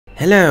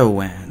Hello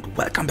and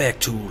welcome back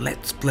to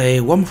Let's Play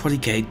Warhammer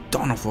 40k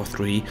Dawn of War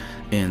 3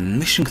 in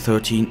Mission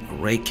 13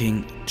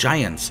 Raking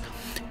Giants.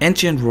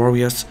 Ancient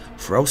warriors,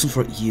 frozen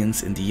for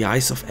eons in the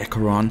eyes of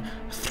Acheron,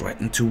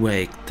 threaten to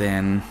wake.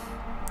 Then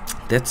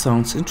that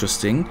sounds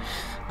interesting.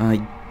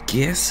 I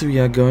guess we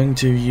are going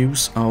to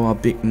use our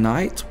big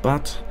knight,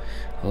 but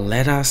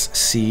let us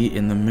see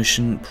in the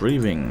mission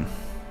briefing.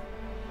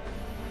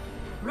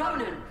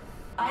 Ronan,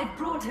 I've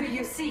brought who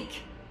you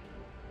seek.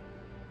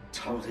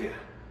 Taldir,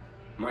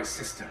 my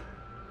sister.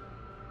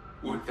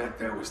 Would that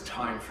there was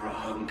time for a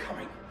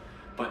homecoming,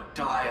 but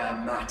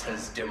dire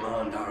matters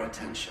demand our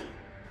attention.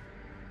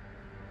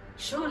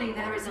 Surely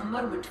there is a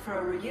moment for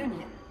a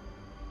reunion.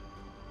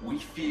 We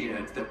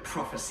feared that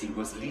prophecy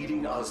was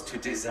leading us to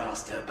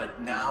disaster, but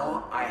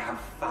now I have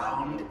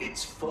found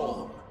its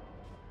form.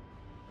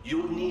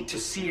 You'll need to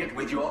see it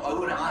with your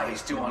own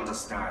eyes to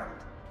understand.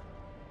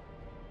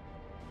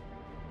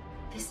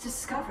 This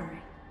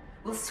discovery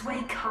will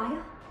sway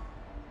Kaya?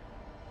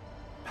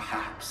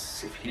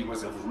 Perhaps if he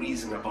was of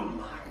reasonable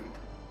mind.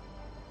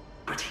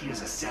 But he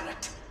is a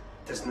zealot.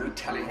 There's no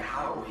telling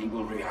how he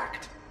will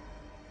react.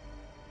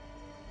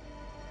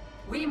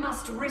 We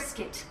must risk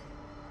it.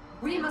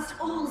 We must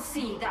all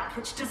see that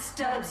which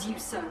disturbs you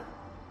so.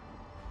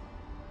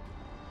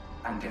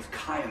 And if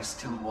Kaya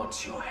still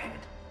wants your head?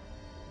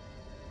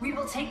 We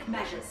will take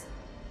measures.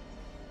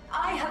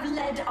 I have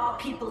led our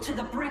people to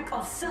the brink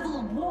of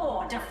civil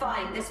war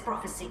defying this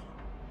prophecy.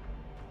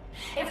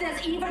 If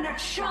there's even a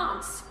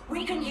chance,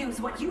 we can use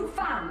what you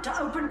found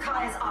to open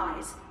Kaya's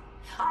eyes.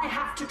 I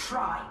have to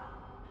try.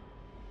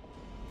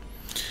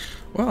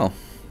 Well,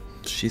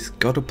 she's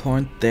got a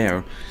point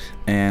there.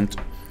 And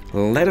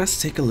let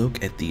us take a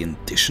look at the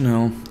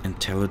additional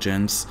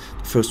intelligence.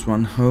 The first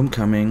one,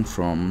 homecoming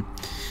from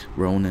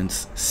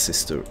Ronan's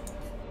sister.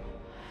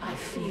 I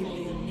feel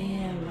you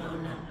near,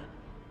 Ronan.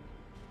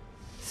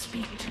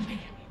 Speak to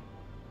me.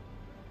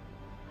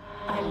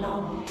 I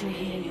long to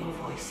hear your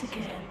voice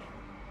again.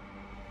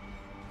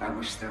 I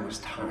wish there was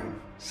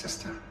time,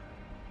 sister.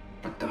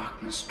 But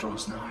darkness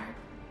draws nigh.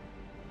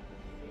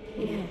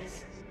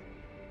 Yes.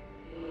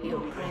 Your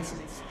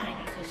presence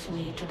anchors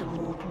me to the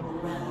mortal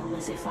realm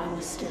as if I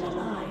was still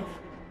alive.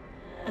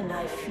 And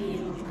I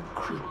feel the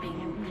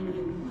creeping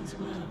gloom as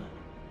well.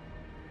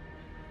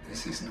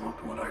 This is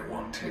not what I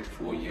wanted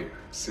for you,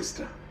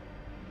 sister.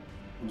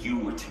 You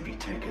were to be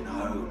taken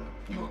home,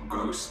 your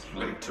ghost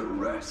laid to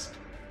rest.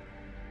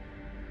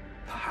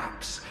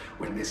 Perhaps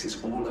when this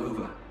is all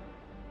over,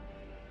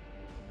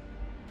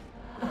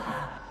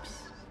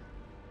 Perhaps.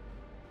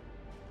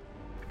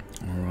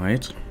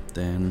 Alright,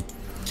 then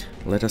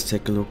let us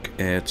take a look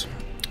at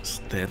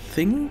that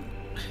thing.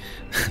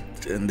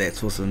 And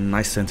that was a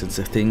nice sentence,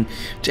 the thing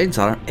Jane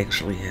Zara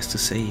actually has to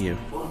say here.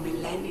 For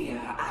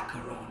millennia,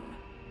 Acheron,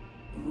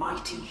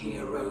 mighty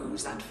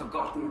heroes and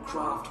forgotten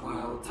craft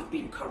worlds have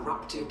been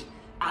corrupted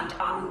and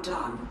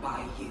undone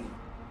by you.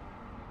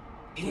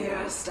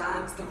 Here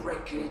stands the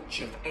wreckage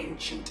of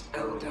ancient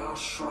Eldar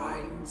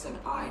shrines and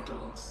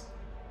idols.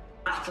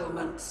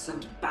 Battlements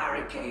and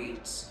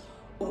barricades,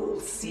 all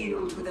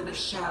sealed within a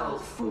shell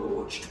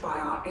forged by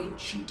our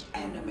ancient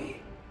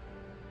enemy.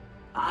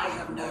 I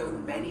have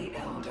known many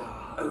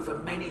Eldar over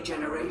many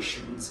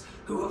generations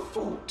who have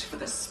fought for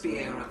the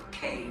Spear of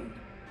Cain.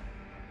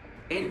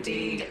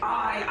 Indeed,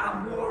 I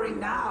am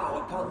warring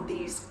now upon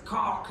these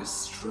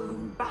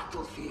carcass-strewn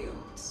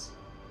battlefields.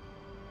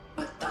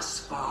 But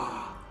thus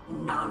far,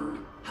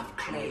 none have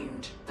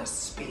claimed the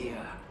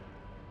spear.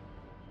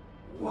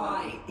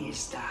 Why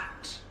is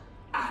that,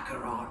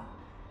 Acheron?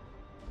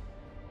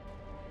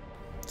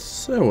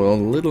 So, a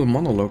little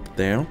monologue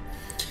there.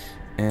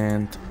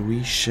 And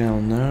we shall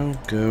now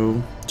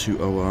go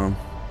to our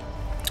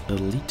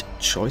elite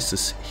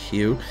choices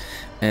here.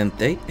 And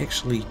they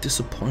actually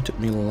disappointed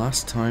me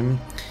last time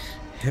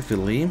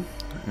heavily.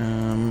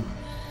 Can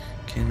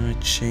I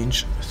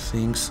change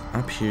things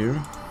up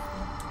here?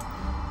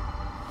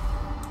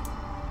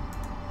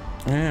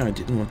 Yeah, I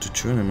didn't want to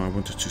turn him, I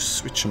wanted to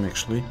switch him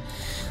actually.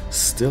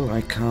 Still,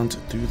 I can't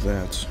do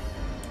that.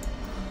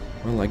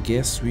 Well, I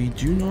guess we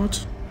do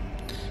not.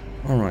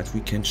 Alright,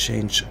 we can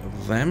change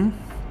them.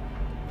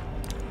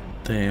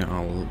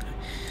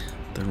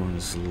 That one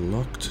is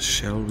locked.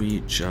 Shall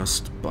we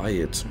just buy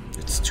it?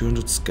 It's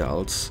 200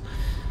 skulls.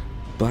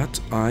 But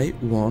I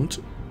want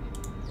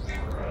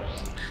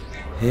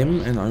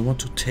him and I want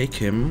to take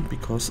him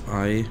because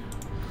I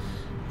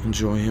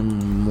enjoy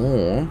him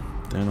more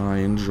than I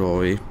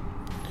enjoy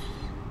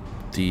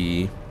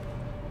the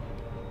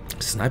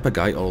sniper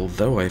guy,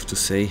 although I have to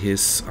say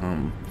his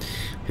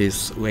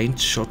range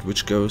shot,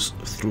 which goes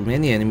through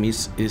many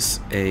enemies, is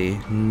a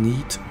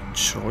neat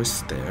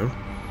choice there.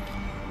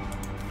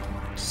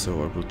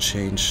 So I will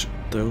change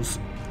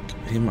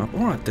him up.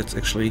 Alright, that's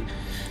actually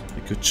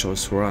a good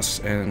choice for us.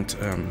 And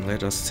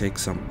let us take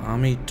some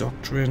army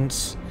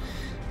doctrines.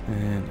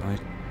 And I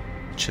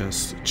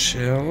just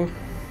chill.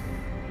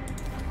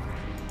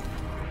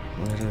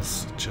 Let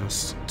us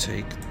just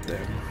take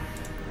them.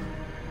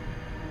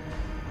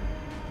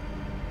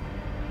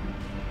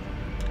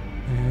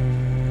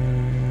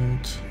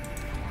 And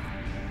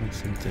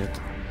think that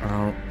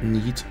are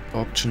neat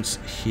options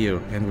here.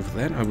 And with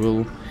that I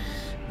will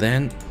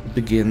then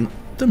begin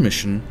the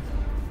mission.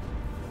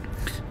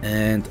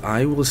 And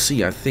I will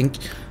see, I think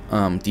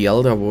the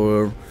Elder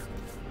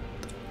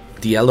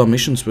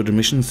missions were the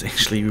missions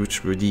actually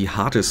which were the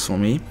hardest for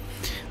me.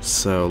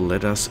 So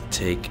let us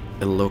take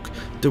a look.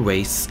 The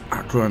Wastes,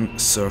 Acheron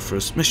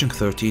Surface, Mission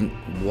 13,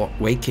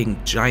 Waking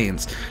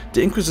Giants.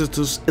 The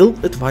Inquisitor's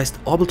ill-advised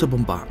orbital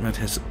bombardment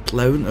has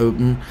blown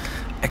open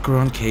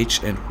Acheron Cage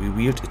and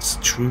revealed its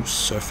true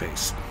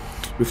surface.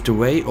 With the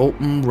way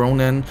open,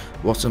 Ronan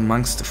was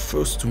amongst the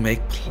first to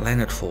make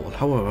planetfall.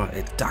 However,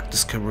 a dark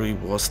discovery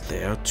was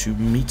there to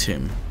meet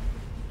him.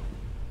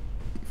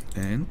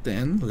 And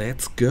then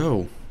let's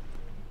go.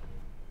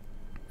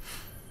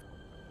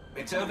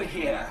 It's over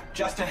here,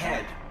 just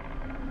ahead.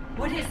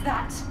 What is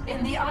that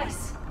in the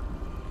ice?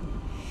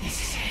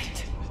 This is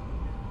it.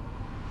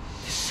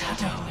 The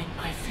shadow in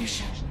my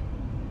vision.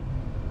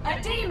 A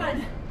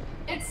demon!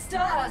 It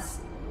stirs!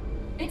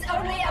 It's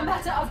only a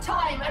matter of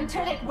time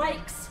until it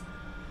wakes!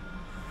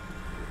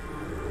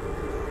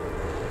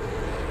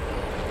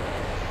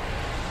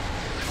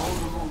 All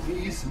the more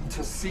reason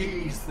to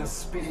seize the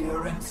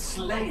spear and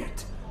slay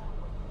it.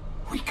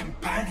 We can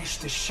banish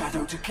the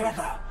shadow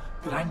together,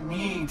 but I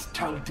need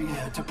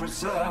Taldir to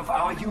preserve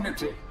our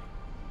unity.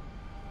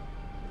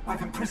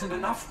 I've imprisoned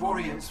enough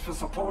warriors for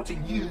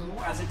supporting you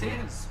as it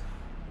is.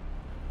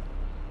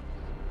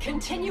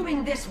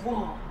 Continuing this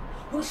war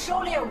will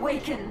surely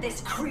awaken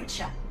this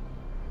creature.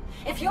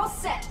 If you're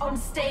set on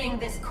staying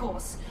this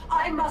course,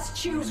 I must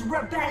choose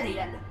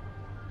rebellion.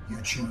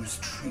 You choose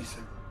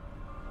treason.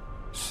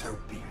 So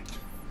be it.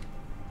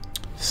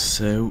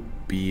 So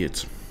be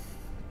it.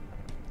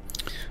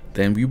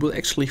 Then we will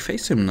actually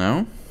face him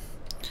now.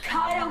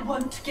 Kaya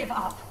won't give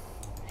up.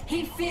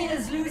 He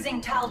fears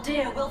losing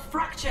Taldir will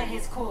fracture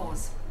his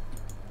cause.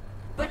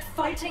 But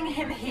fighting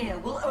him here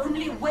will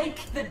only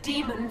wake the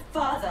demon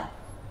further.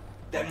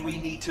 Then we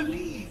need to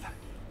leave.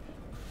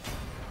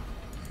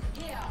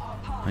 Here are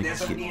paths.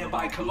 There's a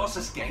nearby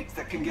Colossus gate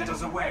that can get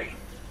us away.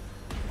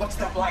 What's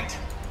that light?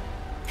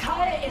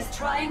 Kaya is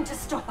trying to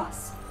stop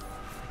us.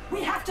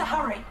 We have to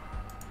hurry.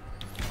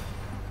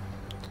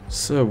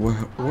 So what?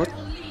 I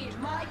will lead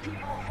my people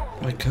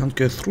home. I can't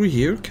go through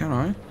here, can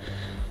I?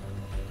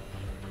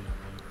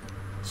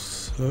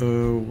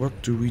 So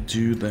what do we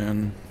do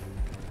then?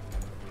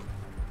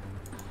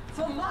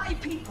 For my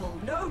people,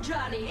 no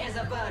journey is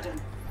a burden.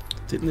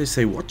 Didn't they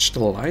say watch the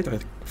light? I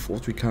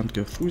thought we can't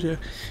go through there.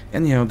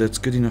 Anyhow, that's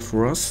good enough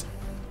for us.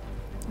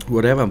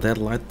 Whatever that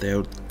light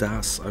there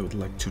does, I would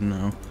like to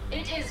know.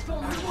 It is for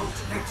I me.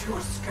 won't let you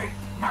escape,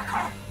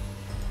 Maka.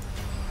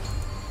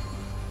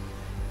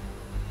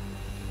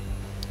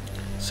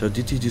 So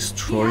did he He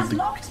destroy has the...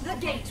 locked the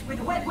gate with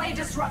webway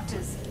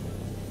disruptors.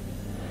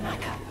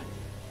 Maka,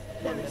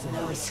 there is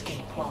no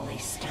escape while they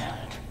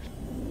stand.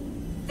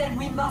 Then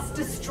we must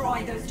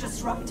destroy those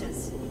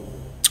disruptors.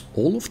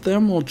 all of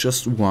them or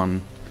just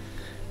one?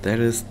 That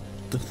is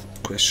the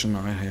question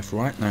I have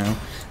right now.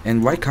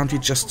 And why can't we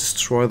just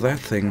destroy that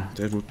thing?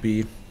 That would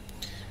be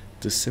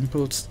the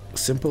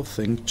simple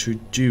thing to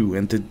do.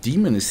 And the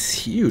demon is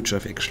huge.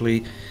 I've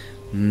actually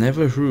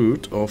never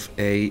heard of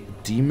a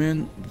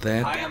demon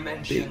that I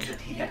mentioned big. that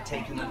he had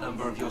taken a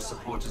number of your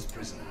supporters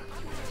prisoner.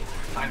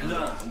 I've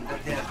learned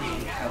that they're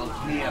being held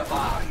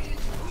nearby.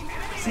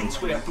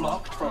 Since we're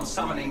blocked from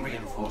summoning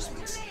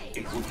reinforcements,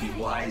 it would be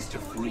wise to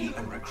free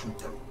and recruit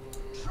them.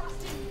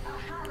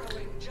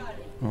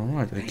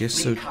 Alright, I guess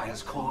so.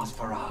 Kaya's cause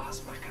for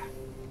ours, Maka.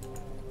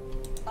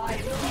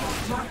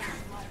 Maka,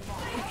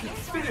 we can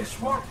finish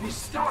what we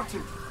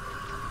started.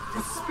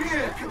 The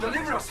spear can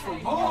deliver us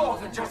from more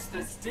than just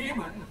this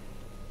demon.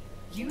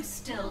 You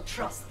still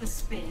trust the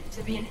spear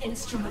to be an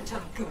instrument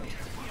of good.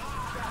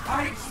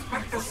 I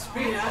expect the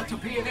spear to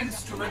be an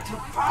instrument of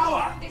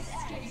power.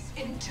 Escape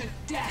into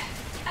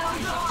death.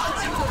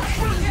 I will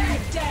bring you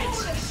dead.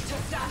 Foolish to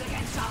stand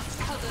against us,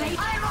 cousin.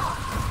 I'm off.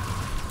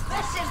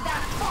 This is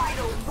that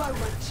final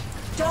moment.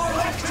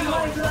 Direct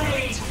my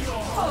blade.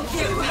 Oh,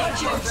 you had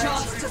your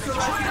chance to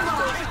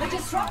surrender. The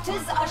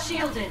disruptors are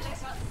shielded.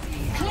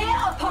 Clear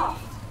a path.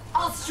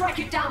 I'll strike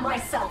it down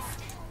myself.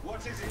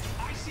 What is it?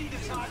 I see the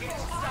target.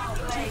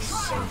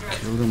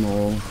 Kill them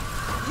all.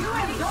 You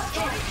ain't got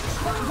it,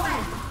 but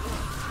when?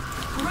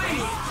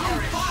 Breathe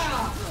and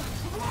fire!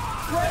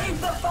 Brave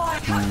the fire!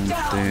 Cut And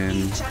down then-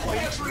 each and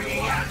every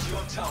one!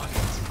 Your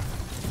target.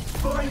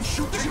 Fine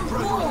shooting,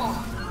 brother.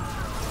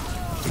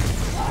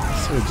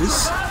 So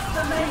this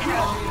The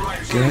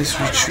mayhem! guy's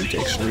retreat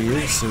actually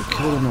is, so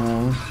kill them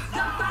all.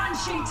 The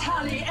Banshee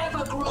tally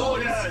ever grows!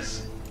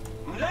 Orders!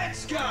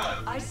 Let's go!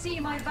 I see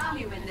my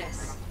value in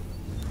this.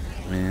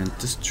 And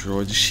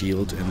destroy the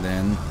shield and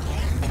then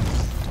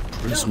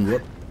prison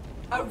what?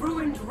 A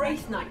ruined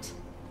Wraith Knight.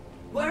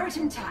 Were it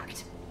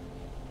intact,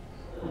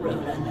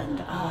 Roland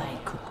and I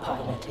could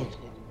pilot it,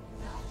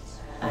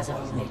 as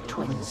only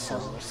twin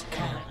souls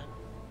can.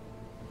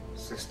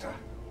 Sister,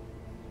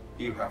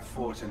 you have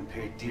fought and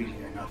paid dearly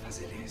enough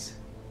as it is.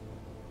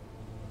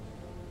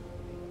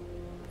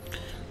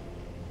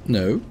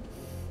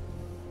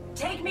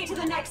 Take me to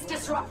the next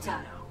disruptor.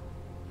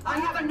 I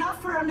have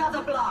enough for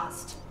another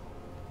blast.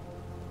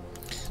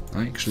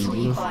 I actually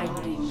Three would.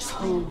 bindings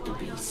hold the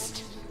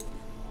beast.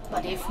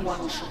 But if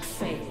one should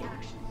fail,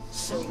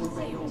 so will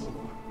they all.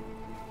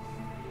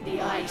 The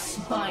ice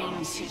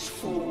binds his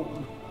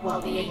form,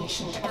 while the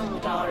ancient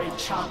Eldar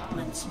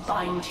enchantments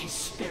bind his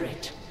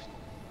spirit.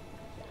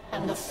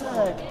 And the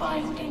third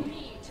binding,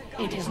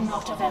 it is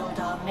not of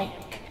Eldar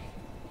make.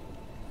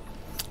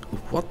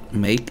 What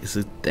make is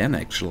it then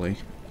actually?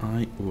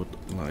 I would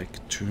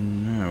like to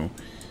know.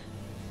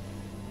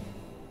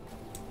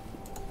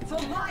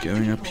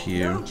 Going up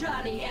here. No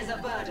journey is a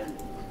burden.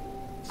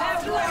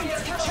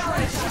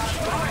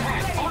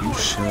 You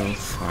shall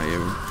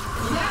fire.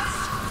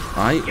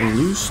 I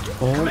loosed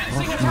all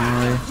of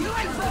my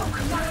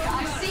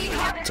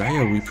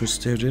Dire Reapers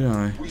there, did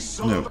I?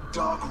 No.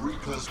 Dark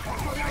Reapers.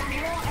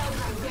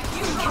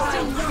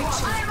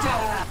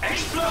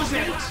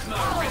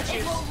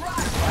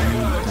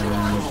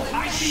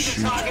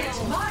 Shoot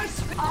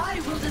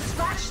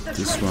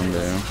this one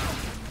there.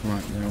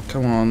 Right now.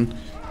 Come on.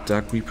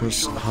 Dark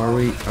Reapers,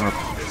 hurry up.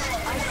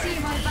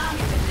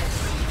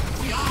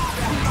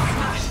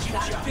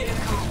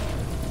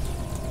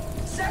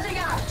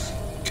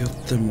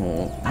 Got them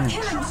all. Oh.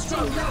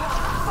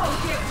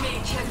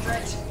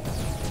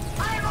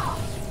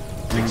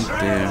 And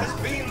there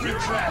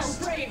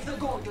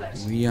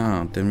we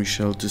are. Then we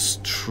shall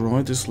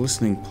destroy this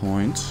listening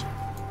point.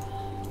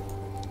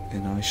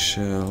 And I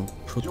shall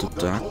put the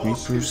Dark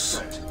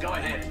Reapers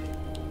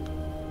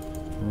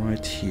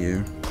right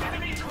here.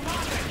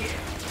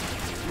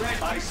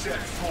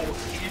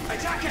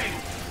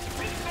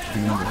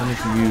 And one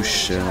of you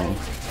shall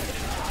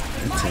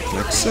attack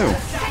like so.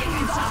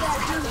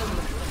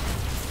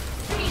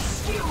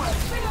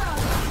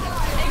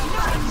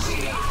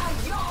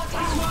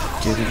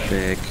 Get it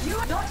back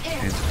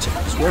and attack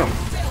as well.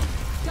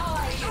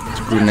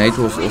 The grenade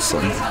was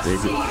awesome. They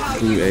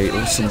threw a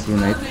awesome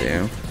grenade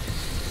there,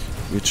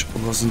 which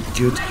wasn't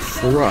good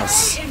for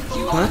us,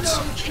 but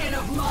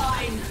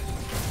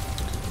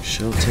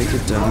shall take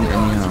it down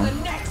anyhow.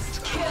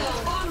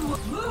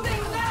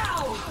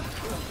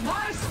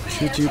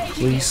 Could you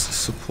please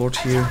support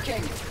here?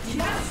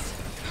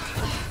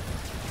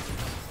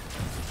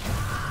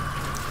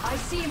 I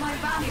see my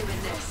value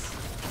in this.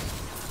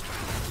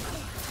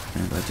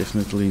 And I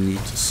definitely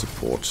need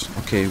support.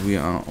 Okay, we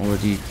are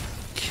already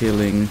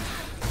killing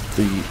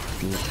the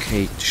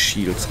blockade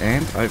shields,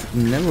 and I've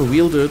never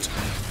wielded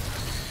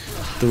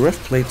the ref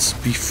plates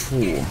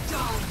before.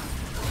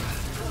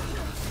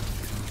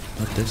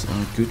 But these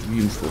are good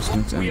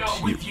reinforcements, and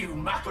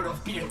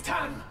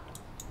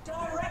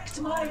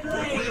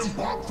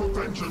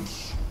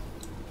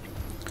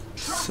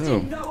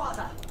so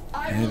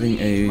having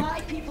a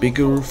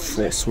bigger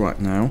force right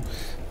now,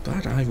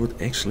 but I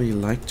would actually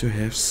like to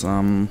have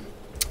some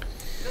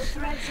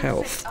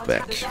health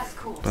back.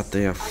 But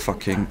they are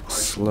fucking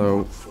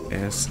slow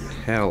as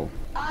hell.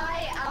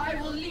 I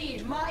will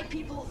lead my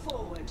people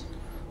forward.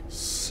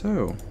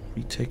 So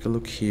we take a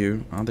look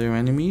here. Are there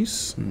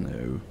enemies?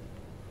 No.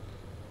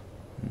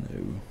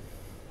 No.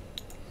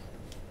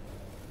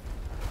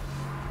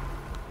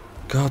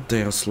 God,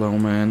 they are slow,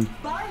 man.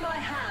 By my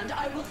hand,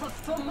 I will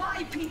for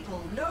my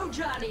people. No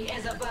journey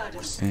is a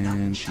burden.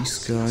 And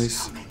these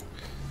guys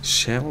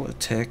shall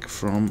attack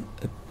from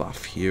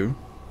above here.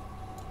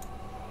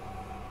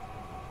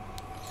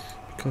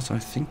 Because I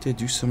think they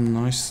do some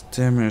nice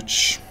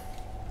damage.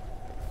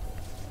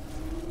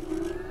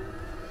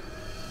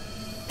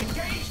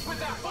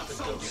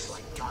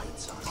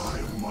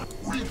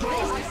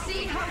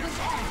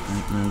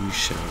 And now we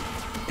shall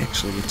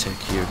actually attack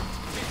here.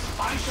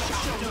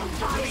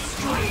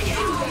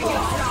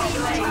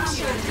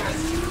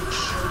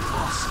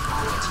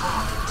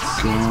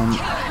 Gone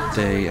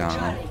they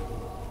are.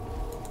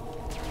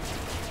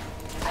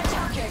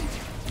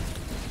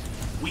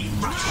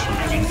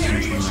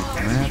 Something like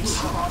that.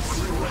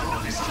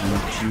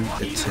 And you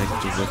attack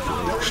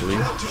directly actually.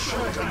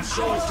 And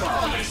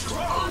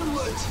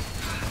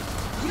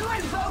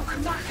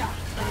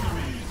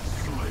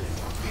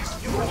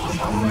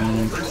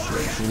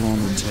full on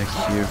attack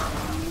here.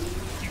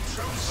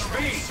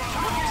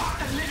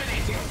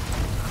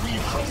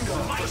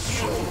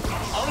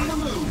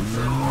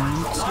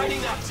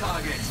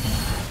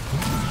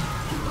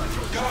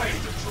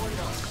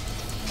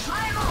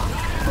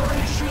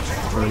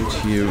 Right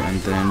here, and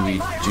then we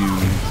do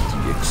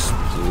the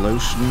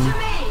explosion.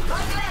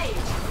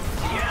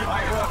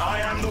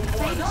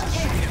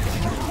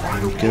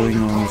 We're going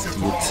on with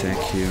the attack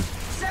here.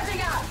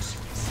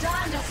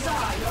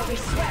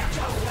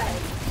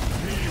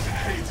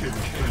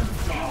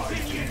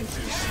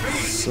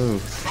 So,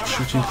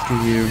 shooting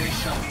through here.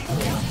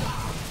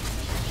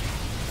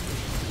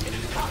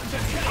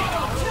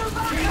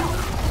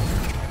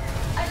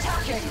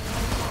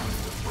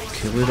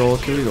 Kill it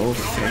all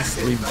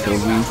fastly before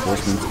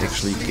reinforcements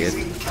actually get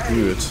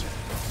through it.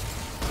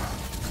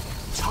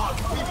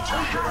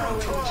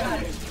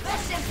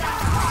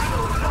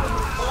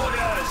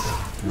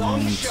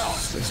 And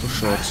special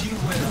shot.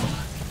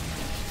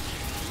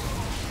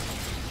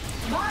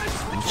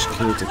 Which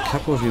killed a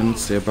couple of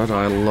units there, but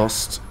I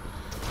lost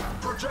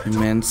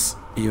immense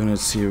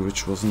units here,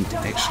 which wasn't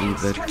actually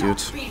that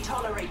good.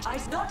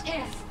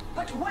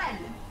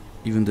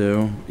 Even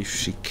though, if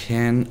she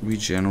can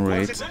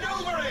regenerate,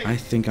 I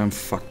think I'm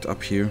fucked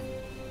up here.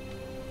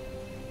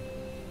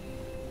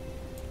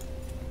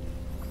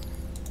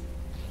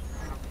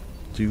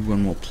 Do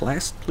one more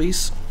blast,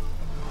 please.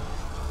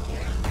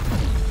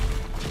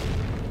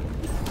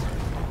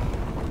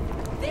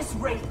 This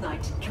Wraith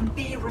Knight can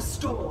be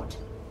restored.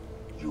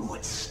 You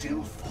would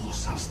still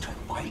force us to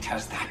fight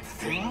as that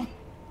thing?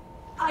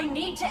 I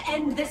need to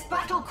end this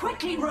battle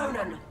quickly,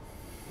 Ronan.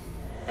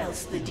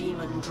 Else the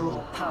demon draw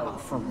power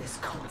from this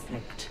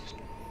conflict.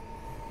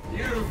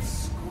 You've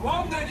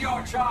squandered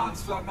your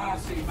chance for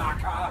mercy,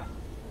 Maka.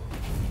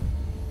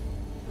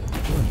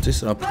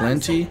 These are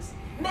plenty.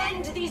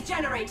 Mend these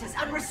generators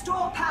and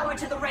restore power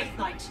to the Wraith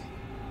Knight.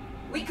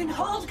 We can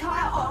hold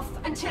Kaya off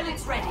until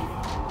it's ready.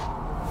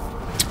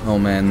 Oh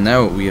man,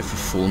 now we have a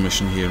full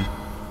mission here.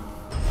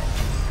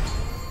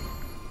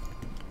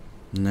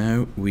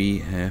 Now we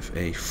have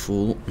a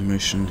full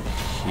mission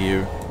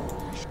here.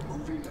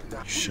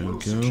 Shall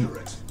go.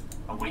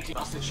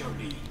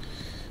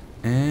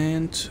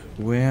 And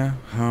where,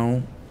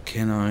 how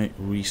can I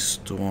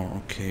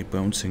restore? Okay,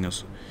 Bone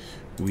Singers.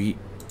 We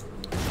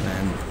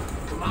then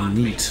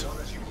need.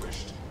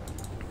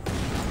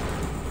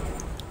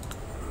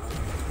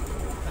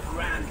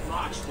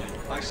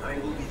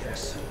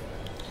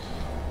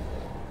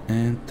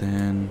 And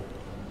then,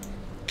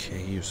 okay,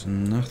 here's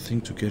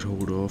nothing to get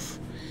hold of.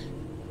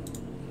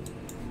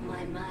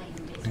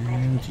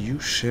 And you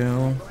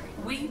shall.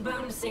 We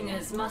Bone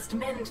Singers must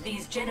mend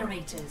these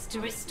generators to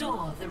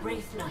restore the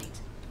Wraith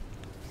Knight.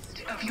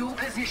 Of your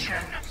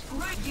position.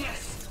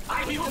 Yes,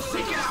 I will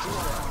seek it out.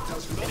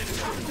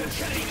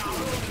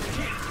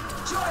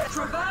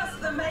 Traverse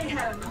the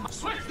mayhem.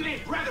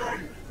 Swiftly,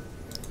 brethren.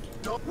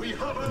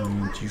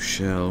 And you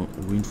shall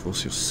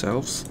reinforce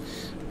yourselves.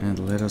 And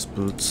let us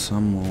build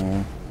some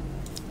more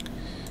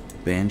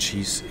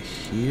Banshees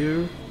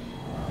here.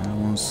 I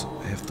want to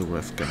have the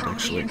Rev Gun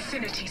actually. From the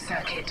Infinity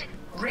Circuit,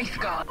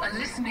 Wraithguard, a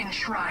listening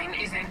shrine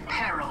is in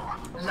peril.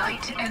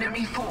 Light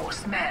enemy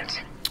force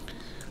met.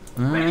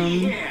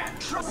 We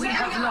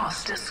have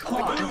lost a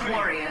squad of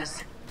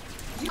warriors.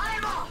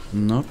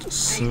 Not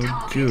so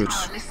good.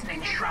 Our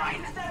listening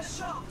shrine.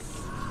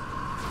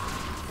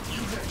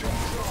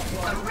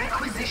 A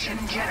requisition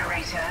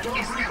generator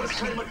is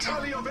complete.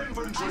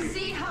 I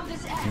see how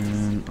this ends.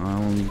 And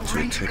I'll need to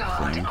attack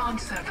Wraithguard, them.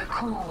 answer the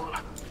call.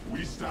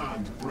 We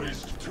stand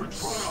braced to triumph.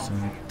 So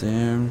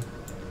there.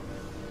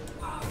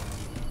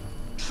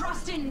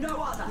 Trust in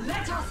no other.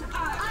 Let us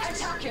act.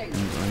 Attacking. And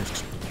I have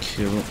to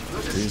kill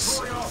this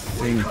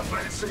thing.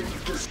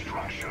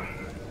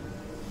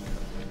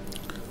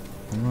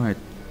 Alright,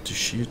 the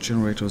shield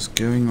generator is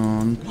going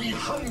on. We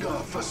hunger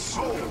for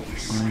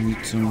souls. I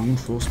need some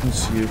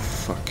reinforcements here.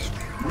 Fuck.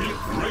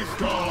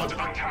 Wraithguard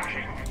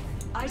attacking.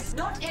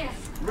 Not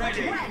if.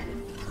 Ready.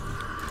 When.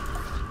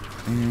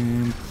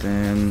 And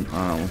then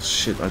I'll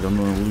shit, I don't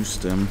want to lose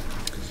them.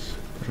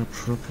 But I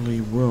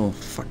probably will.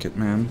 Fuck it,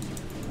 man.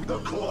 The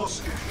course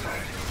is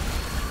led.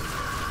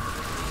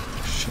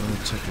 Shall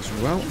attack as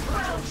well.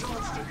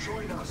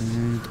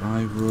 And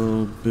I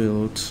will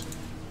build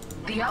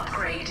The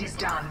upgrade is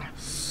done.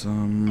 Do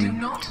some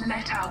not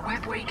let our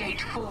webway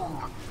gate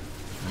fall.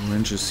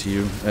 ranges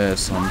here.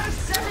 Some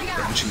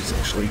banshees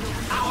actually.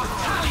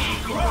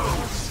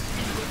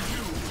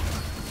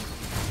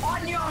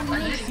 On your A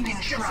knees.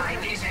 listening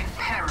shrine is in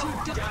peril.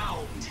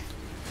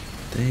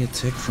 They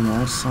attack from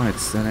all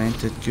sides. That ain't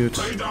that good.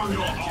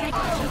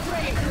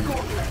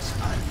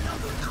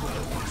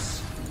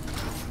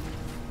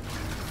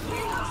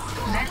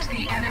 Let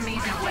the enemy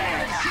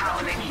beware the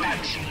howling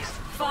banshees.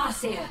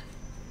 Farseer.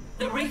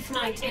 The Wraith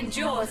Knight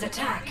endures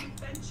attack.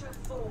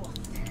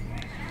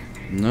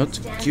 Not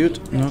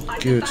good,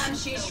 not good.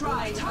 Banshee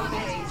Shrine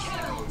obeyed.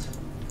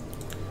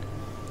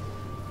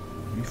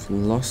 We've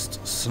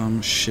lost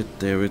some shit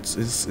there. It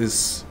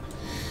is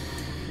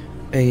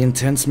a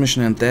intense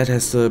mission, and that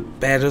has the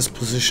baddest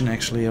position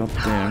actually out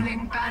there.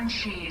 Howling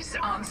banshees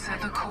answer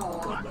the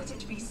call. Let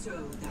it be so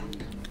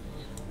then.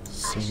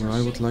 So what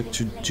I would like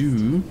to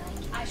do,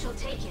 I shall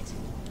take it.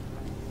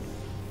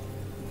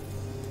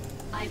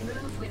 I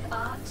move with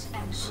art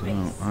and so grace.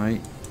 I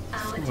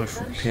thought I've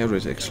prepared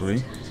it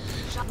actually.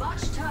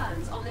 Much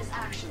turns on this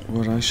action.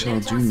 What I shall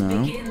Let do us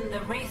now, begin the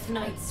Wraith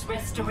Knight's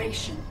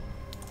restoration.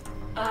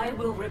 I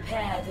will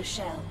repair the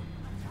shell,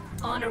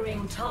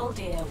 honoring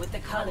Taldir with the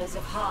colors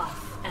of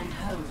hearth and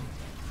home.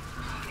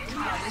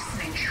 Our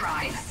listening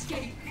shrine.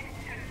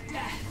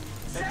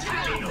 The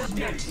tally of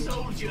dead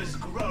soldiers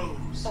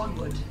grows.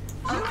 Onward.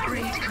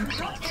 Upgrade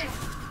complete.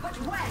 But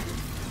when?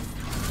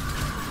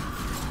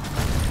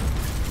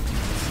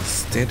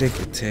 static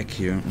attack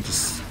here.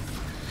 This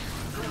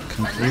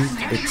complete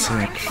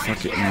attack.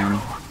 Fuck it, man.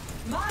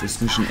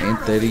 This mission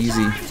ain't that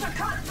easy.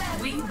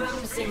 We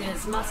Bone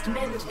Singers must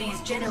mend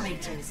these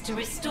generators to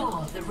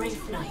restore the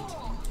Wraith Knight.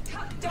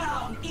 Cut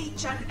down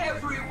each and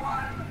every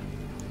one.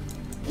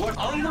 What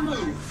on the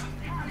move?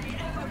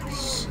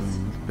 So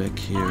back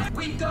here.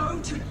 We go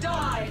to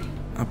die.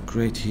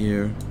 Upgrade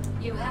here.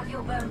 You have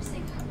your bone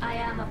singer. I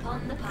am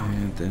upon the path.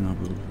 And then I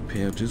will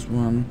repair this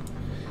one.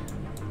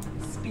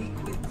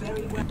 Speak with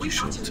very well. And you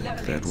should take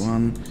that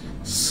one.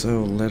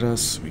 So let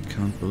us. We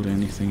can't build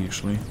anything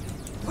actually.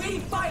 We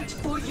fight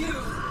for you.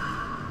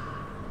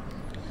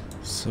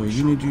 So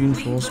unit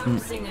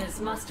reinforcement. Singers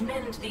must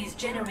mend these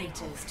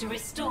generators to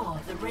restore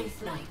the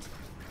Wraith Knight.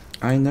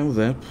 I know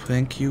that.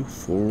 Thank you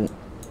for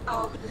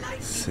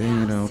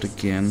saying it out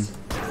again.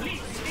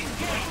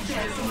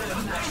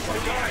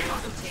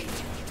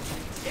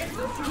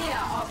 Here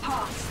are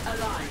paths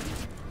aligned.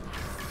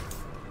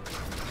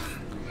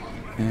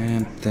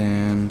 And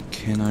then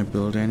can I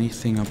build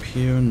anything up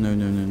here? No,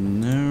 no, no,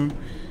 no, no.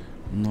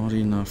 Not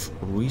enough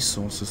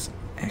resources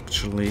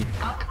actually.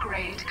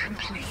 Upgrade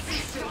complete.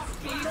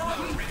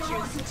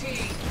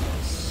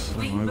 So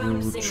I will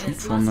retreat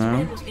for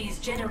now. These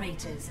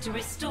generators to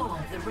restore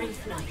the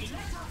Wraith Knight.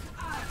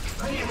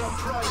 Pay the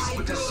price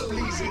for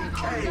displeasing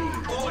Cain.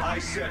 I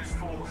set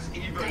forth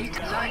even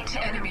now. Light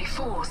enemy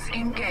force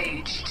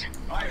engaged.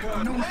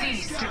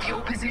 Northeast of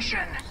your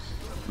position.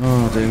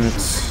 Oh, damn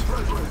it.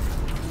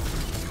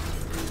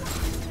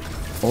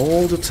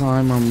 All the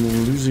time I'm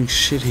losing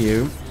shit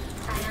here.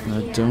 And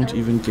I don't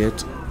even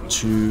get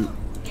to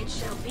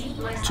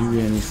do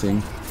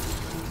anything.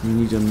 We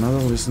need another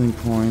listening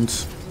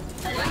point.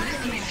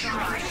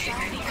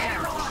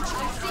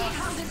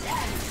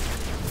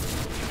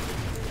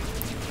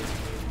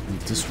 And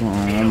this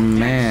one, oh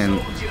man.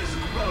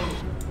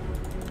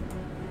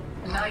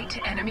 Light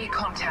enemy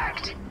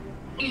contact.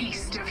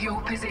 East of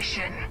your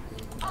position.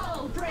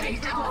 They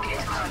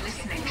target our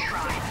listening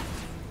shrine.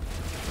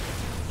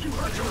 You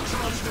had your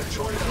chance to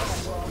join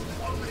us.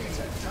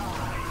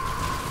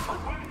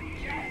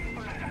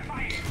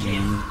 I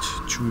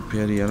need to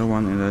repair the other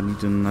one, and I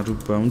need another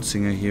bone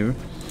singer here.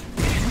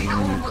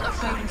 Call a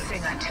bone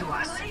singer to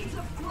us.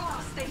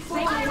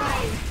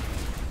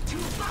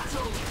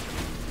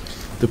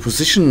 The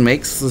position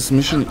makes this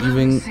mission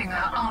Bone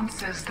singer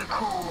answers the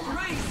call.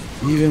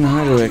 even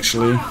harder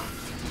actually.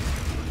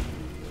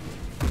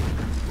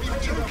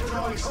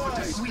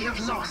 We have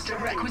lost a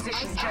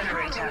requisition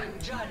generator.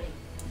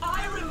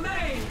 I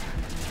remain.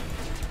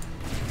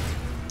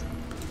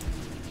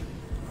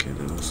 Okay,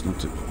 that was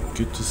not a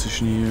good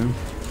decision here.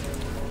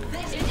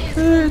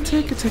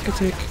 Take.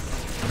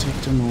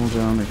 Take them all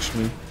down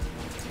actually.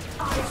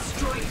 I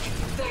strike.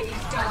 They The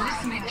die.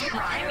 listening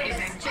shrine is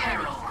in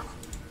peril.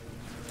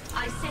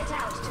 I set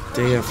out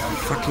to They are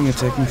fucking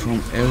attacking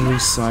from every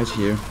side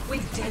here.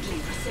 with deadly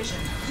precision.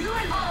 You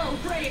and all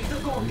brave the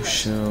You gauntlet.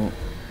 shall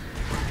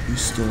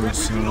restore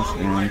yourself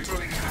and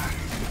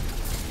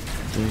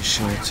they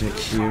shall attack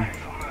here.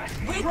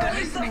 We The raise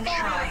the listening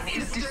fire. shrine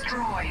is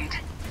destroyed.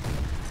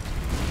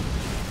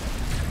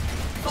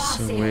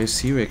 So where's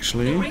he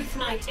actually? Wraith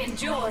Knight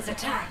endures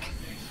attack.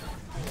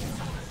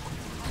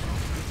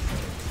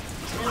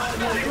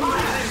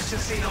 To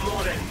see the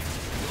morning.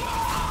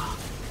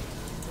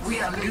 We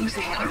are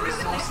losing a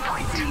resource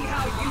point.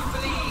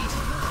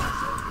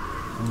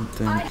 And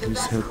then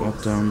please help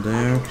out down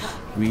there.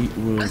 We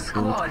will A build.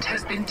 squad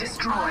has been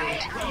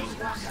destroyed.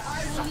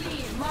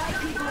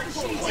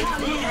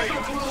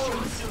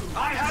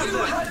 You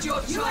had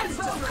your chance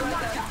to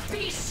further.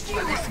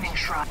 The listening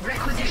shrine.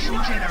 Requisition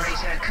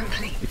generator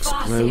complete.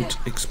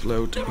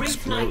 Explode. The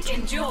Wraith Knight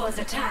endures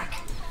attack.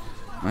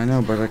 I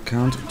know, but I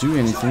can't do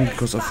anything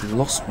because I've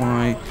lost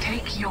my.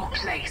 Take your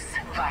place,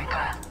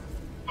 Viper.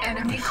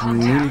 Enemy I've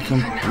nearly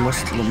contact.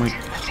 lost my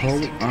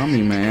whole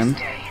army, man.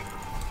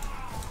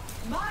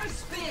 My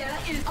spear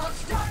is on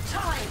start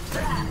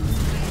time.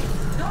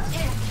 Not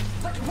if,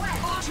 but when.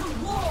 To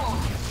war.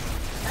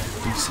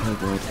 Please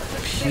help out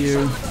up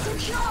here.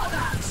 Secure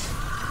that.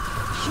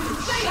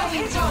 They have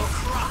hit us.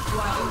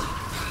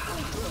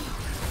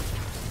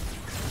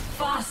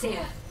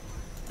 Farseer.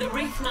 The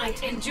Wraith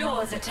Knight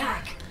endures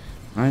attack.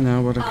 I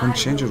know, but I can't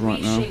change it right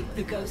now. Reshape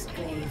the Ghost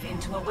Glaive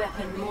into a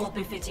weapon more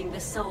befitting the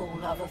soul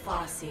of a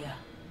Farseer.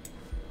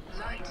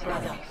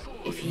 Brother,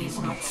 If he is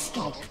not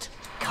stopped,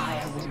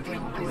 Kaya will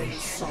bring great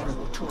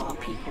sorrow to our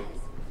people.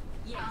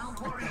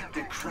 That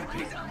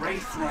decrepit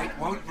Wraith Knight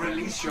won't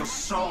release your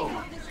soul.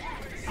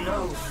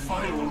 No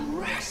final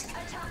rest.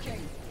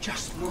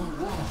 Just more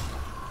war.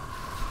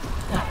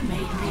 That may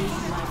be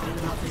my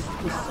beloved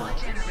brother,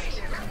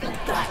 but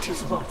that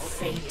is what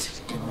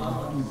fate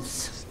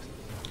demands.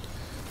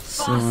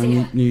 So I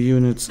need new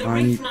units. The I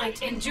Wraith need.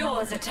 Knight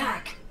endures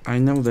attack. I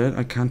know that.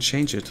 I can't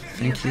change it.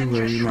 Thank you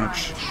very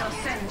much. Shall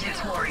send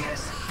its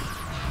warriors.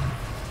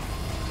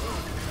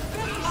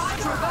 I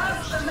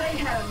traverse the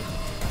mayhem.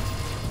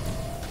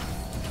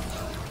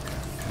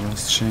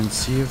 Last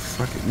chance here.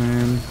 Fuck it,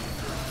 man.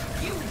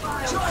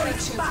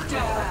 Choice battle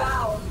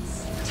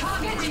abounds.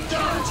 Target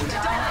killed.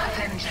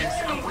 Avengers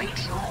await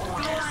your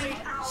orders.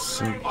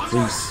 So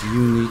please,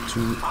 you need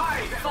to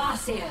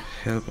Farseer.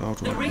 help out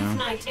The right Wraith now.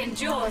 Knight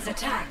endures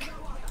attack.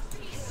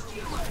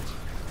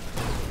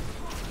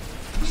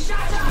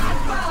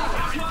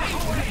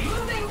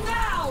 Moving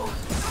now.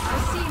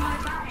 I see my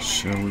back.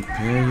 Shall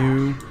repair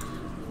you.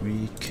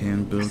 We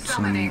can build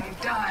some.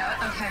 Dire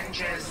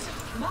Avengers.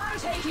 My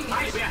taking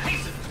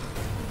it.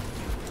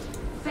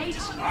 Fate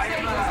I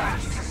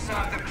emerge to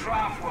serve the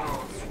craft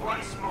worlds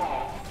once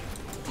more.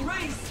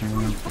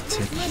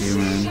 Attack here,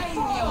 man.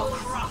 your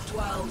craft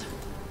world.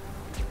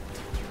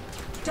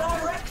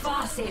 Direct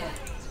Farseer.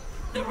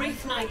 The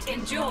Wraith Knight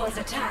endures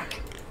attack.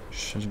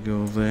 Should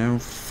go there.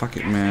 Fuck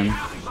it, man.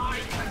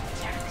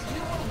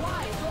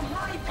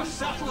 A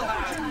subtle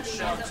hand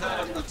shall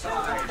turn the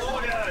tide.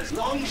 Orders,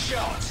 long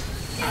shot,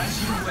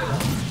 as you will.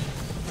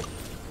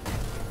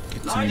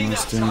 Get some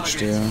nice damage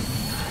there.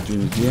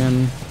 Do it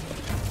again.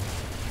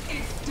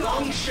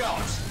 Long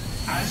shot,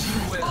 as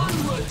you will.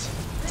 Onward.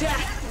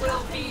 Death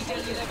will be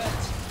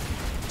delivered.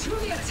 To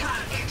the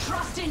attack.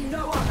 Trust in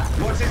no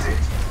other. What is it?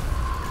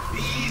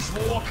 These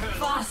walkers.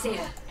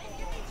 Farseer.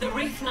 The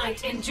Wraith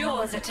Knight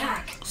endures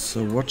attack.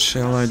 So what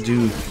shall I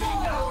do?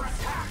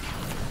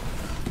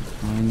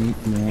 I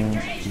need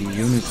more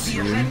units The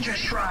here. Avenger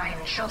Shrine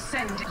shall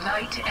send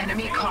light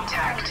enemy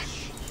contact.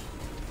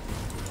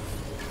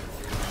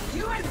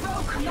 You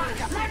invoke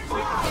Naka. Let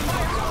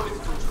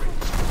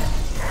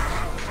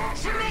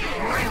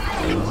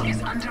Railroad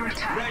is under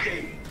attack.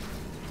 Ready.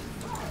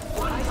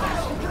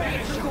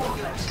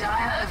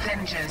 Dire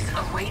Avengers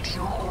await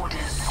your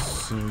orders.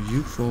 So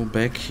you fall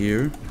back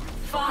here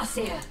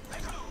Farseer.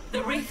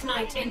 The Wraith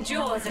Knight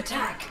endures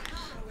attack.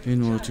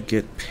 in order to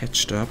get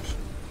patched up.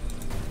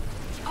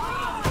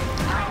 Our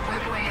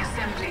Webway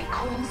assembly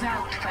calls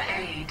out for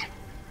aid.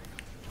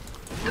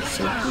 The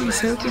So please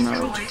help him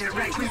out. destroyed a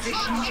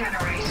requisition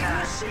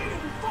generator.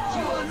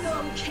 You are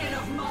no kin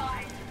of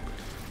mine.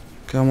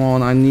 Come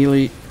on, I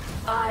nearly.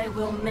 I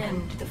will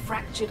mend the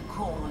fractured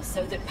core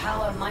so that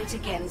power might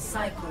again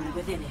cycle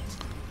within it.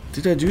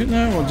 Did I do it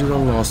now or did I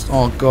lost?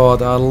 Oh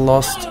god, I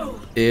lost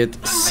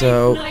it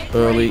so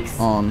early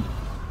on.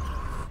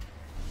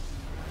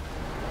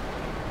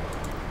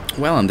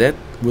 Well, and that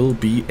will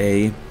be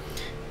a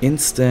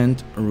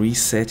instant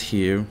reset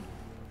here.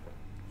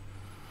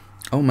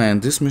 Oh man,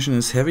 this mission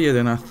is heavier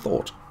than I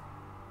thought.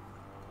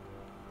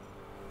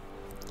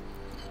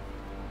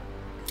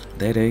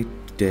 That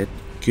ain't that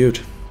good.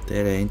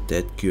 That ain't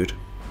that good.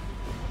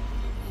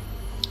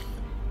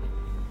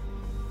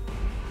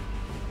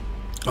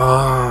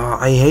 Ah,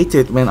 I hate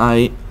it when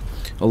I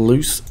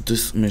lose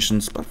these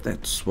missions, but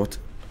that's what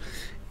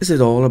is it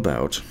all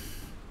about.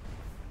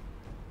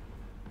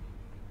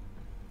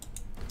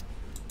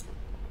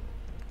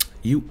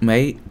 You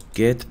may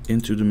get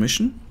into the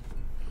mission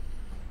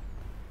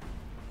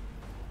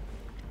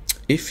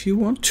if you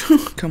want to.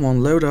 Come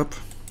on, load up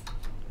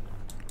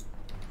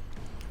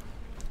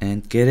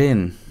and get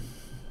in.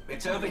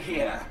 It's over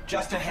here,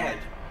 just ahead.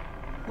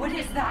 What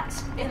is that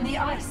in the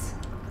ice?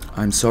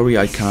 I'm sorry,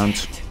 I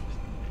can't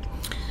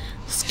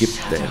skip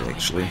that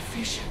actually.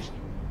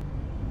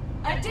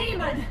 A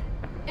demon!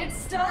 It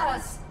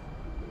stirs!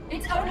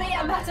 It's only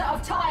a matter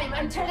of time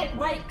until it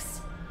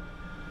wakes!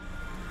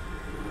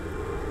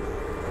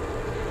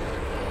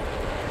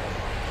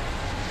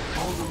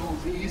 All the more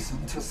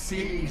reason to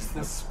seize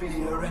the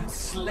spear and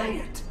slay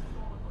it.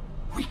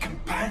 We can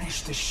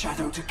banish the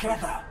shadow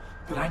together,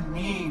 but I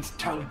need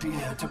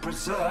Taldir to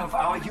preserve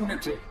our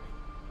unity.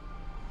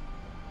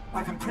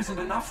 I've imprisoned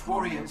enough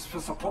warriors for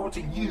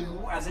supporting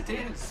you as it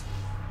is.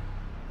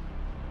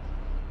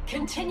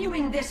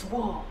 Continuing this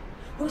war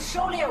will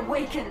surely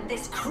awaken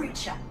this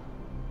creature.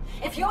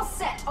 If you're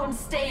set on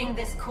staying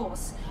this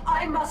course,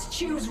 I must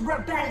choose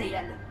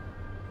rebellion.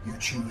 You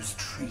choose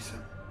treason.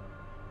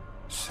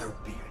 So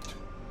be it.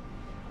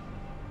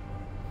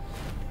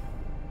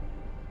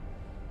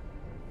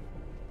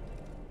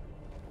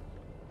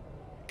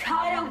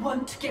 Kaya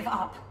won't give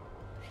up.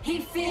 He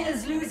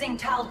fears losing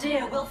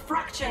Taldir will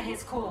fracture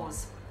his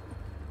cause.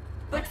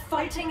 But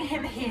fighting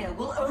him here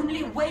will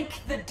only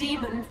wake the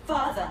demon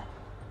further.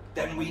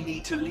 Then we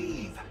need to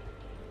leave.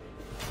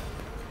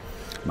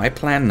 My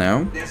plan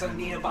now. There's a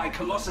nearby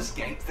Colossus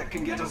gate that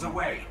can get us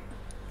away.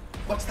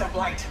 What's that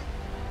light?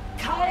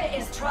 Kaya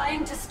is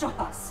trying to stop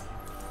us.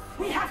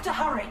 We have to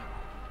hurry.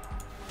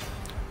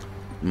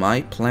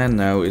 My plan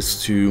now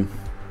is to,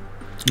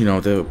 you know,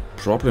 the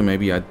problem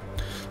maybe I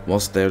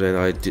was there that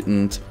I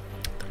didn't.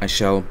 I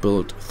shall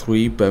build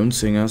 3 bone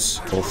singers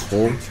or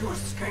 4, To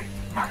escape,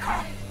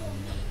 Maka.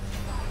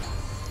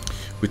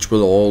 which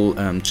will all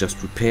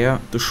just repair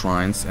the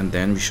shrines, and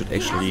then we should He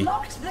actually. has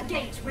locked the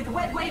gate with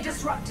Webway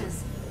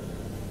disruptors.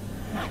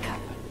 Naka,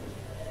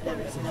 there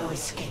is no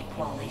escape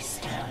while they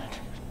stand.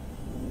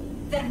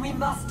 Then we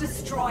must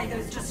destroy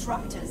those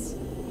disruptors.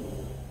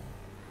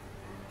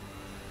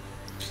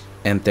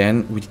 And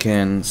then we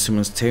can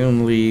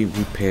simultaneously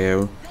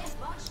repair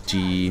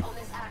the.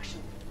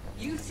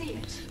 You see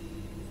it.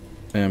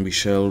 And we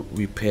shall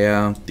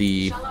repair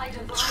the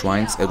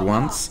shrines at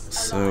once,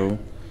 so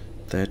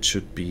that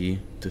should be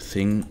the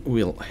thing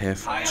we'll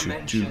have Kaya to do.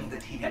 mentioned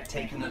that he had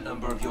taken a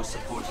number of your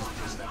supporters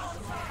prisoner.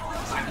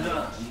 I've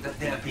learned that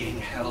they're being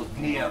held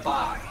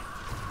nearby.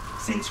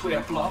 Since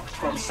we're blocked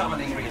from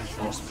summoning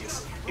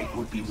reinforcements, it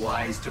would be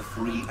wise to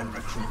free and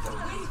recruit them.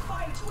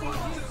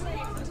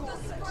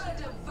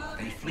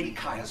 They flee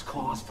Kaya's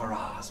cause for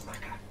ours,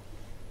 Maka.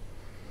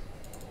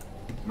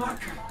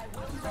 Maka,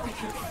 we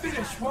can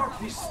finish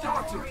what we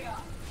started.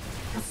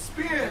 The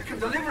spear can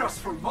deliver us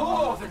from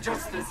more than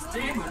just this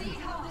demon.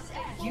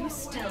 You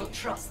still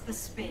trust the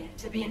spear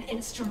to be an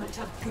instrument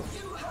of good?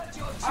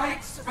 I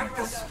expect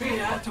the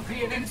spear to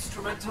be an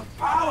instrument of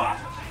power.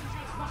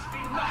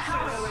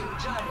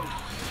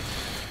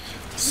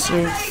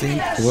 So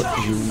think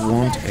what you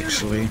want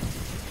actually.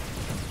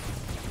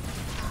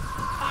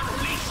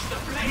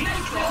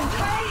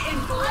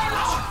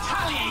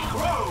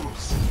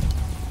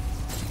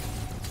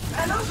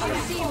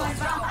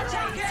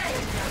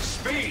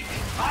 Speak!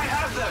 I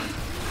have them!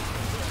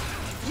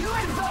 You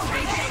invoke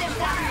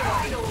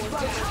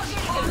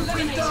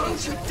the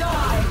those who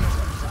die!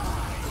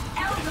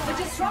 The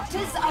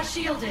disruptors are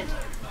shielded.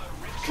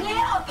 Clear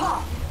a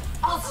path.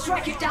 I'll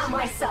strike it down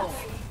myself.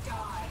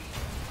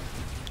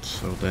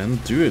 So then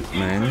do it,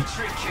 man.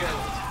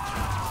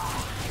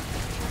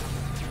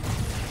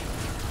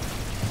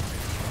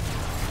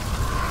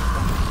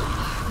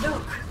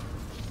 Look,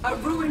 a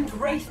ruined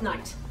Wraith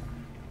Knight.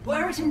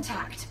 Were it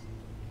intact?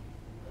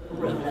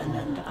 Roland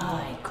and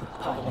I could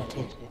pilot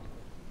it,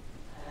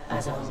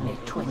 as only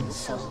twin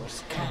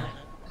souls can.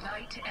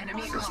 Light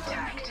enemy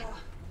contact.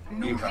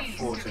 You have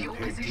fought and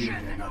paid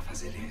dearly enough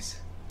as it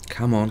is.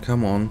 Come on,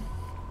 come on.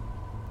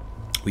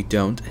 We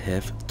don't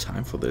have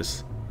time for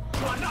this.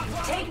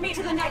 Take me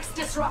to the next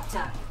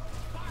disruptor.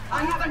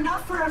 I have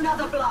enough for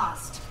another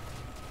blast.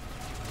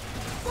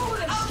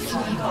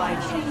 Three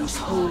vikings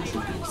hold the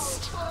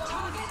beast,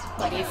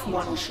 but if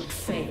one should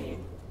fail,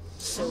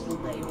 so will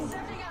they all.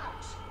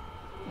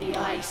 The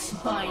ice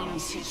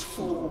binds his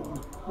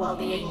form, while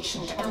the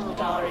ancient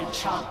Eldar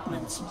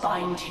enchantments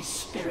bind his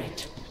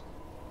spirit.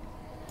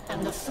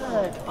 And the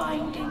third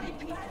binding,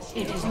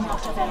 it is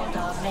not of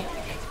Eldar make.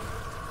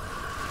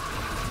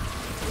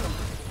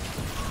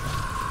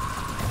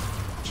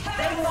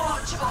 They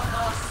march on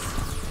us.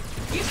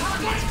 You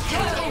target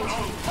killed,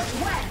 but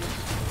when?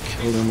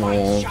 Kill them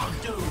all.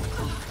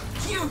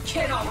 You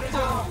cannot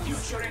do.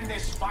 Future in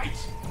this fight.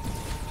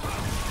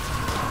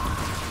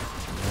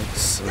 Like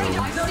so. The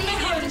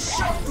demon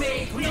shot me.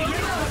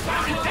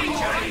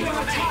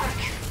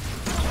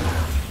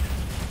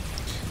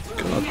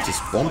 God, this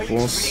bomb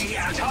was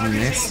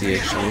nasty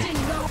actually.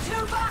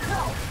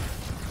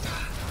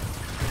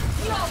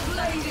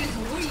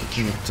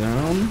 Taking it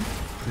down.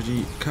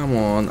 Pretty. Come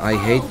on, I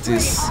hate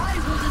this.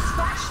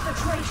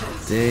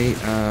 They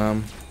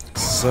are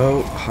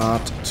so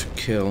hard to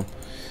kill.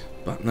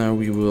 But now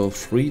we will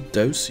free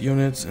those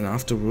units, and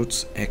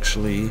afterwards,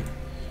 actually,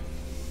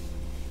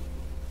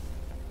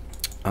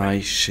 I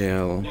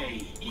shall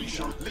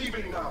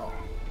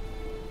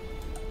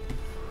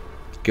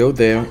go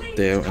there,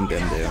 there, and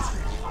then there.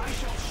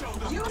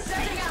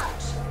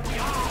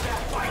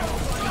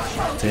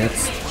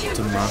 That's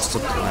the master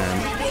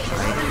plan I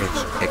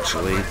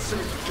actually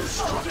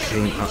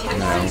came up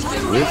now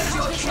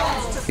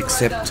with,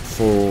 except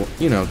for,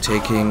 you know,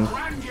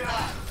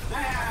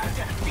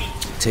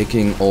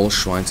 taking all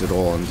shrines at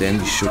all, and then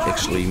we should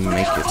actually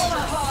make it.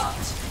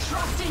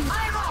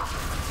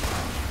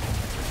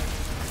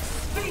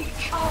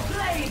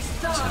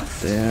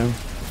 There.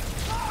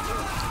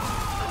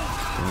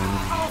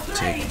 Then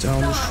take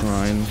down the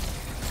shrine.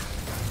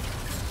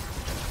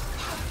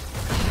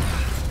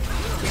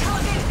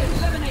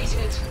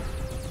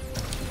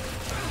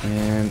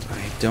 And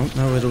I don't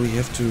know whether we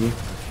have to.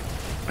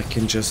 I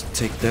can just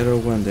take that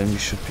over and then we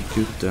should be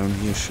good down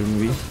here, shouldn't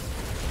we?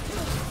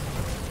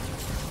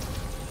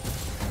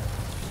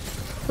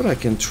 But I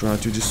can try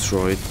to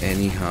destroy it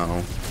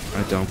anyhow.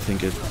 I don't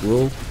think it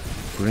will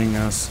bring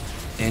us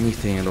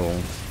anything at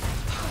all.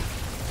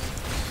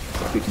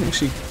 But we can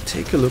actually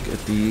take a look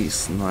at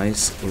these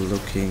nice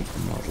looking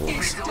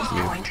models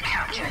here.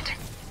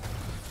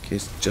 Okay,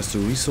 it's just a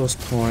resource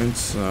point,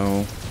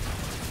 so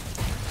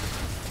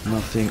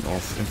nothing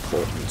of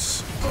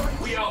importance.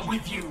 We are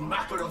with you,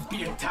 Mapper of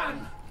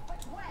Biertan.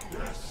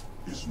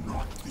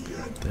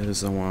 That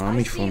is our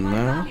army for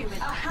now,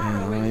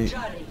 and I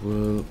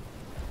will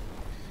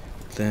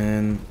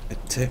then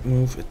attack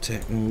move,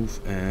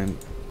 and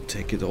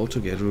take it all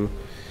together,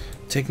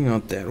 taking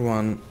out that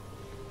one,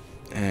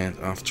 and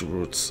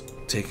afterwards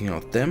taking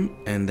out them,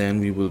 and then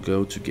we will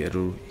go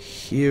together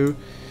here,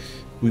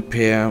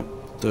 repair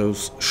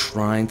those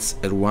shrines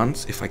at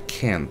once if I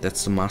can.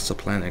 That's the master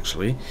plan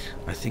actually.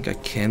 I think I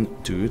can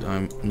do it.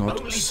 I'm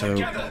not so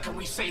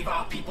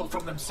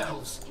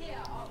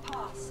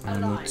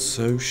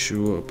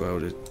sure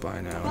about it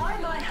by now.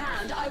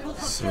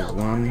 So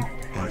one,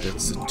 and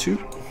that's a two.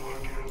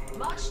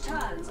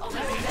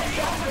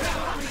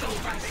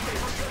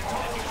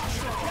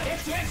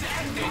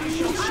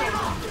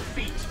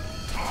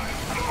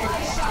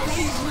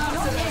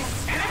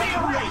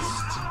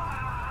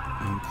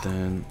 And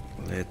then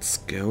let's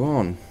go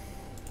on.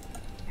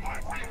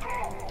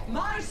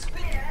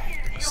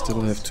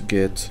 Still have to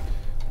get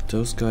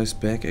those guys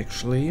back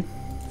actually.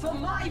 For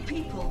my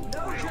people,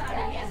 no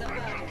journey is a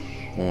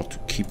burden. Or to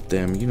keep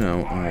them, you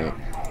know, all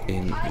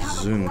in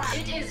sync.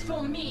 It is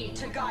for me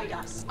to guide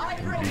us. I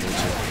And bring we will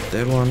take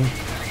that one,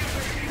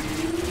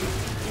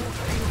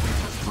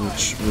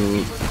 which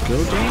will go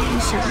down in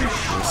a second.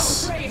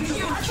 Yes.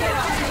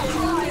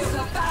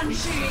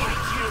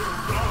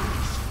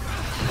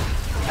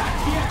 That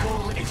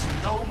vehicle is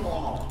no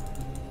more.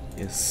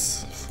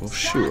 Yes, for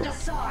sure.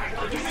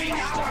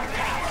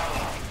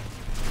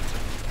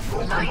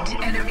 Light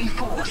enemy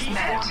force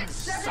met.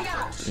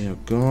 They are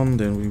gone,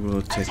 then we will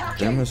attack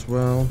them as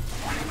well.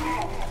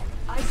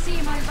 I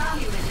see my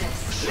value in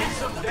this.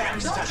 Less of them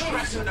to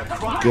threaten the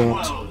crime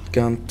world.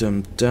 Gunned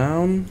them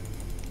down.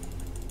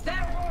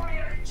 Their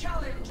warrior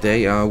challenge.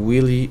 They are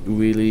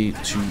really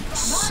too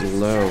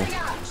slow. I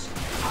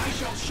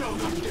shall show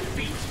them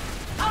defeat.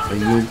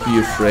 And you'll be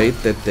afraid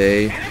that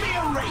they,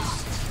 Enemy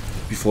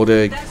erased. before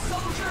they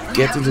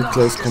get into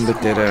close combat,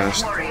 they are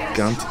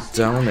gunned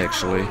down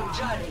actually.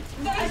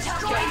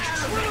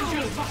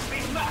 Strangers must be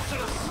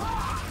merciless.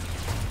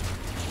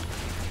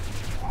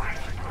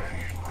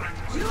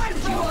 You and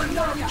your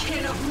no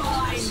kin of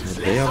mine.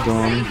 So they are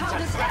gone.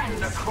 Threaten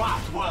the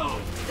craft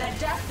world. The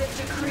death is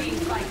decreed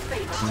by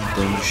fate. And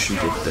then we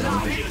shoot at them.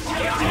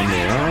 And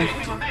they are.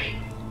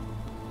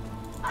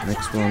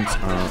 Next ones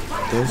are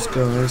those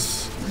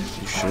guys.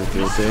 You should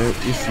go there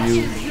if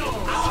you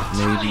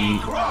maybe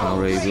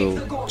are able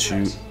to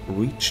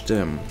reach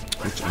them,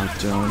 which I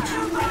don't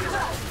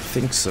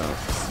think so.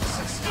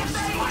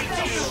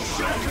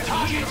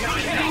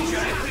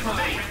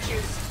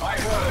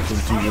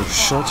 We'll do a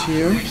shot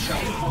here.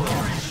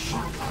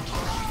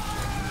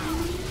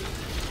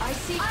 I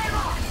see.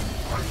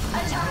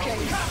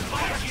 Attacking.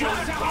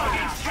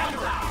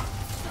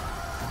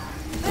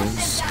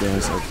 Those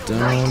guys are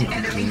down. We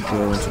can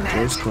go into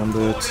close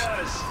combat.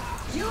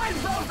 You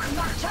invoke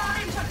my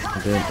time to come.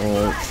 And then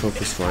all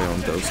focus fire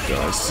on those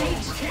guys.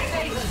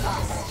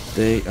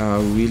 They are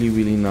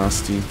really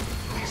nasty.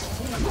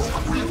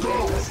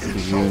 The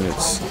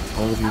units.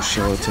 All of you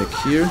shall attack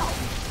here.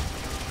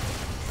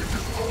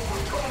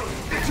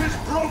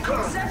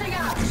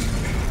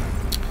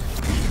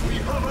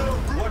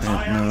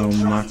 And now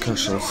Maka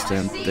shall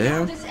stand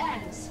there.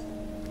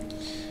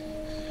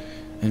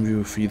 And we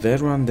will free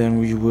that one, then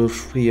we will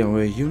free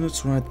our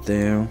units right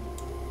there.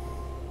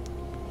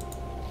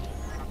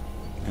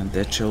 And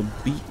that shall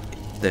be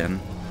it then.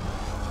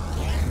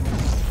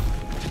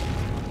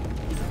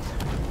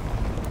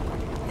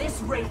 This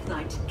Wraith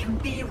Knight can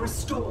be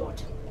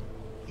restored.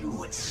 You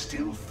would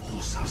still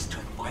force us to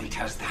fight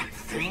as that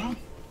thing?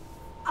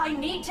 I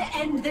need to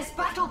end this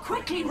battle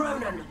quickly,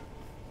 Ronan.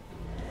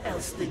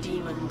 Else the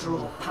demon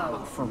draw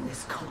power from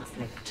this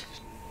conflict.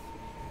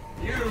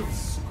 You've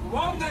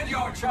squandered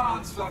your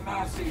chance for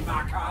mercy,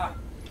 Maka.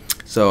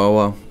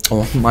 So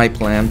my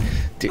plan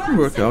didn't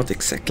work out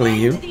exactly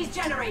here. These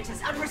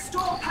generators and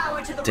restore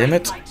power to the Damn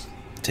Wraith it. Knight.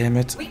 Damn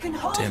it. We can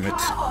hold Damn it.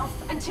 fire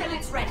off until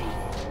it's ready.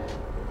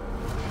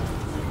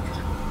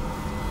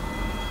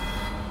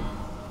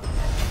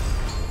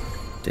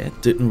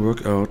 That didn't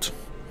work out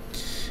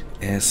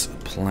as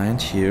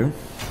planned here.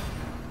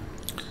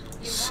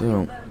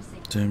 So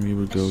then we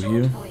will go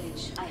here.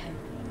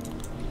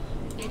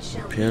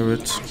 Repair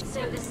it.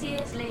 So the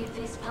seers laid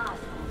this path.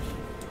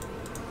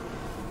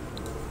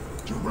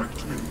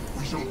 Direct me.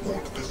 We shall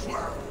hold this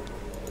land.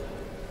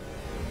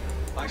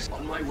 I'm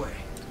on my way.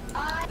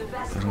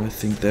 But I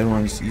think that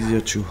one is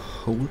easier to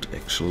hold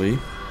actually.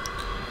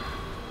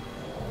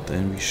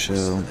 Then we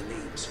shall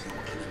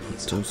put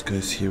those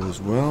guys here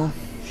as well.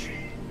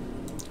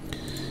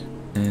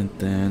 And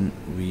then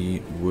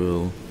we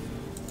will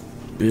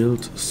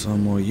build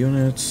some more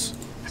units.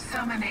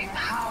 Summoning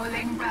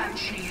howling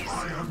banshees.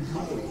 I am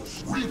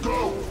yours. We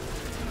go.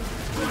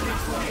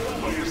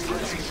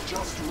 Yesterday's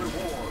just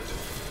reward.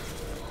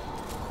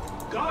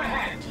 Go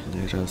ahead.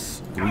 Let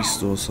us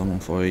restore some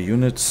of our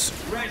units.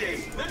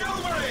 Ready.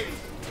 Maneuvering.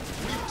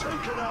 We've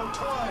taken our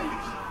tithe.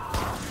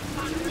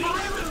 I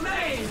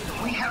remain.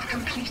 We have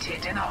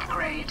completed an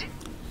upgrade.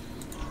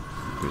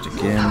 Do it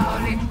again.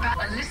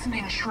 A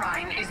listening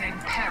shrine is in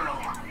peril.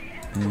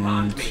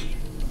 And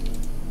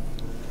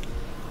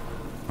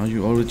are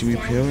you already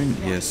repairing?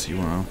 Yes, you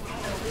are.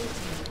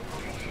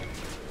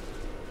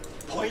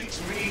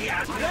 Point me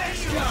at.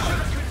 Let's go.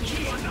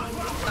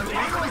 A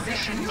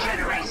requisition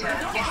generator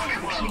is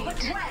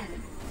complete.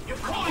 You're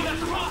calling the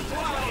craft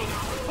world.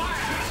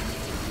 Fire.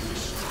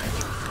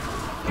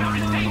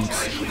 And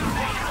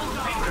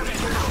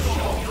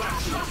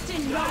Trust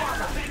in no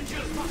other.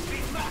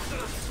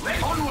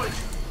 Onward.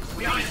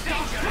 We are in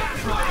danger.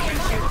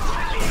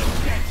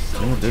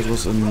 oh, that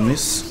was a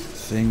miss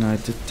thing I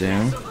did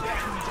there.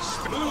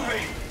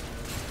 Moving.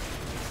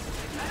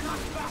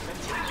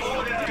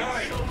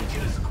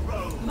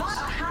 A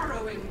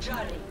harrowing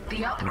journey.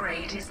 The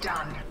upgrade is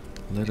done.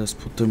 Let us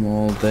put them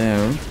all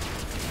there,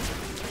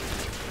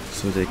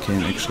 so they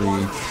can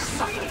actually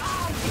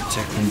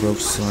attack from both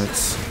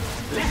sides.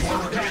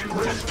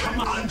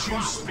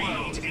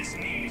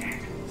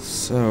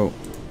 So,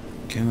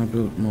 can I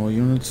build more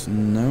units?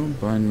 No,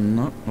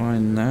 not right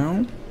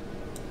now.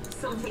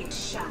 Something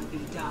shall be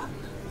done.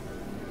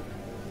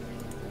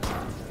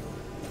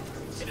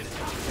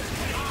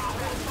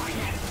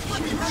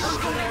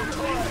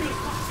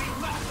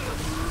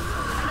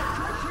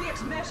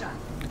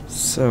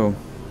 So,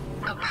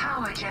 The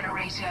power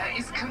generator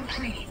is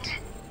complete.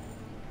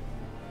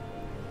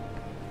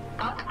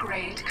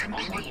 Upgrade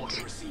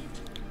complete.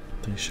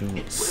 they shall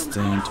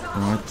stand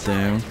right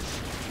there.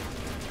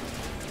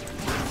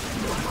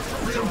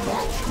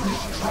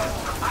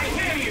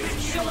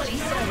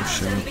 We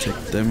shall attack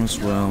them as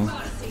well.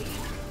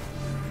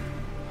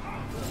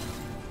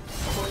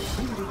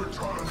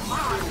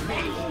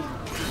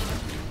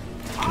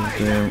 Go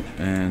there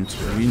and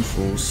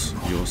reinforce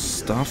your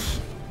stuff.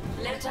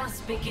 Let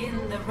us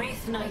begin the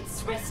Wraith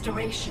Knight's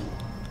restoration.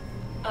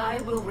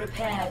 I will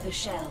repair the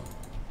shell,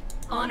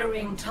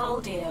 honoring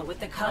Taldir with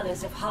the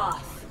colors of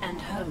hearth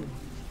and home.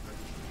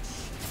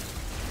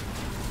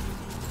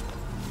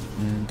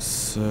 And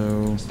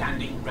so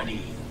Standing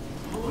ready.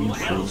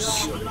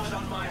 reinforce.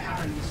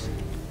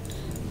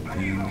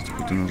 And let's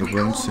put another We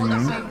bone call the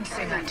singer. bone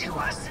singer to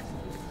us.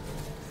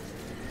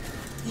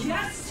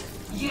 Yes,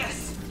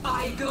 yes,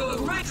 I go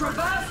right.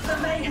 Traverse the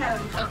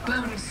mayhem. A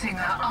bone singer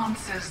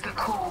answers the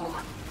call.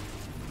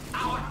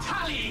 Our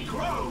tally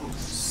grows.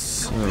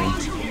 So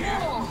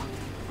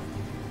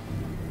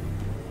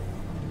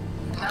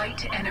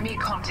Light enemy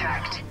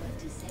contact.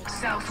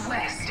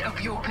 Southwest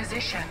of your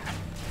position.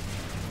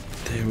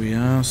 there we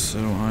are. So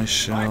I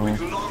shall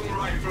Long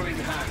rifle in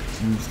hand.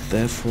 move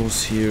that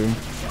force here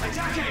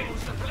Attacking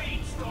the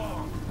blade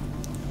storm.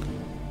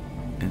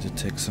 and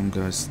attack some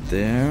guys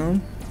there.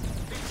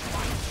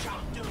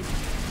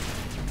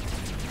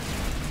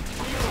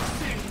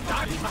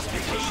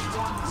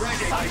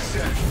 Ready. I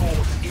set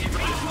forth even.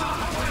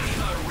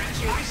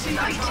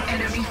 Light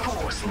enemy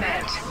force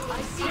met.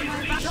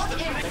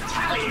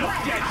 Tally of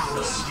dead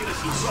soldiers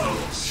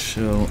grows.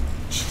 Shall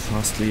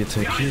fastly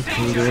attack here,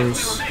 kill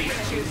those.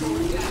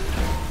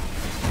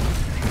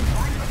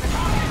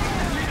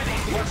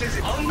 What is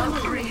it?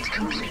 Upgrade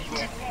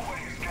complete.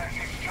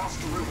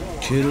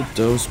 Kill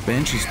those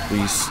banshees,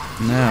 please.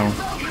 Now.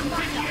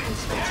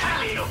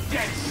 Tally of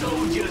dead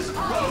soldiers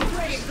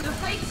grows. The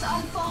fates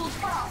unfold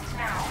fast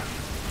now.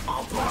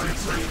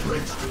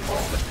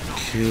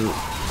 Kill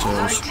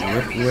those Light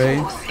enemy red ray.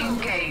 force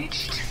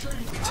engaged.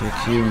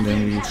 Attack here and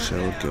then we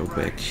shall go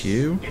back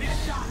here.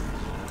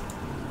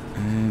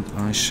 And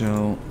I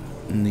shall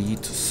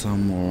need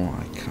some more.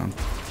 I can't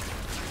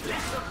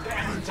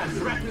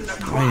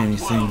buy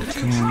anything.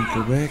 Come on,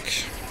 go back.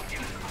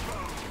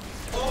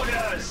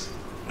 Orders.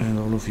 And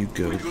all of you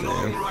go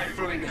Long there.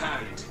 rifle in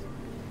hand.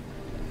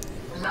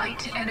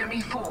 Light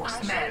enemy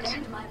force met.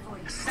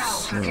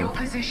 South of your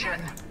position.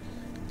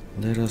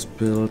 Let us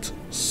build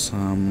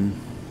some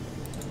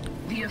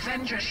The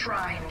Avenger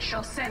Shrine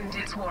shall send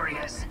its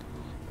warriors.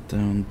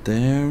 down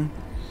there.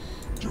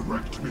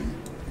 Direct me.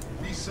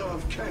 We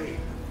serve Cain.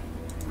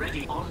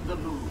 Ready on the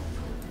move.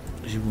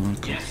 You are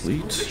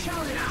complete.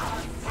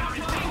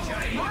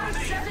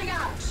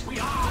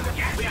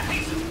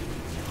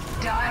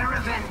 Dire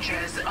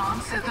Avengers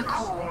answer the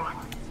call.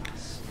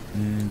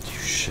 And you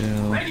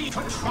shall Ready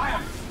for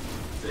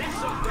triumph.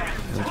 Less of them.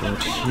 head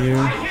out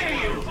here.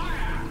 Hear you.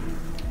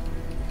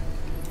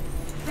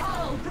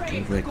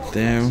 Go back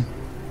there.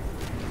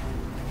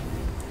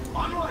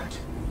 Onward.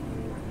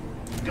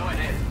 Go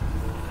ahead.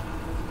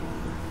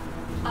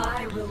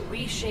 I will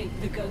reshape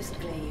the Ghost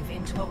Glaive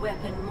into a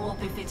weapon more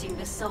befitting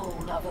the soul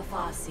of a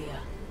Farseer.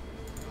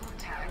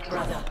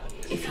 Brother,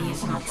 if he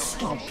is not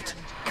stopped,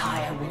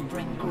 Kaya will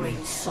bring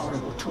great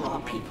sorrow to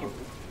our people.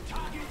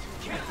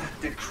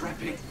 That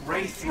decrepit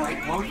Wraith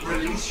Knight won't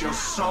release your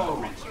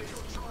soul.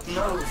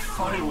 No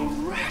final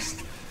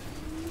rest.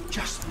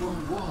 Just more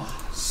war.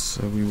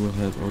 So we will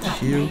head out That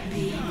here. may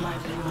be, my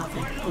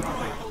beloved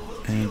brother.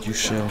 And you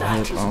shall That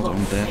head is out what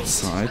on that fate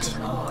side.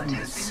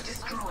 commands.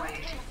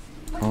 Destroyed.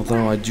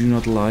 Although I do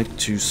not like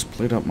to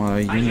split up my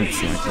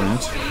units like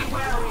that.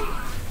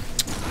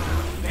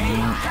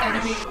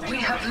 Enemy, we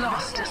have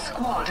lost a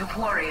squad of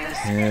warriors.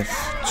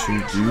 Have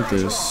to do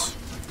this.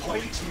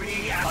 Point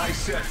me and I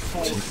set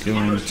forth. Take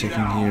going,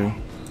 taking here.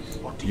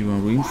 You are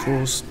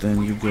reinforced,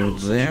 then you go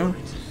there.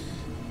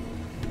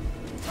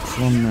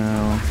 For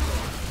now.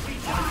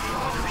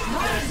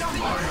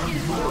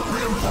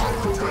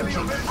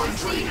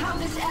 See how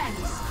this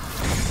ends.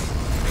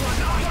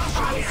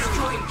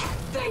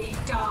 They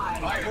die.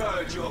 I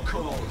heard your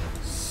call.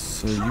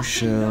 So you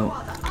shall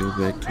go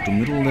back to the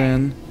middle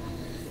then.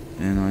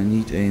 And I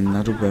need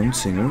another bone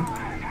singer.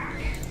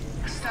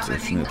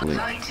 Summoning Definitely.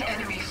 light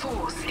enemy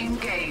force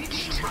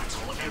engaged.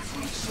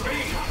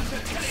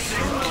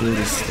 Kill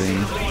this thing.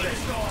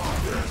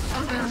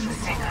 A bone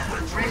singer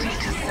ready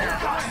to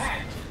serve us.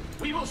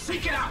 We will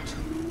seek it out.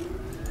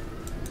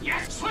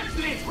 Yes,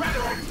 swiftly,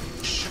 brethren.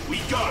 We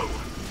go.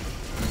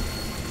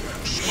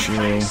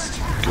 Shall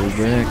go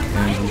back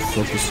and we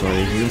focus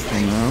fire here for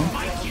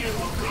now.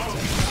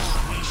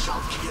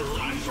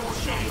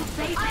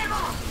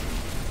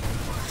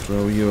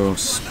 Throw your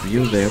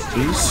spear there,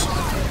 please.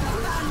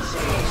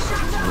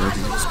 Let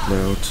it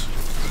explode.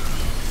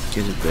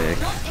 Get it back.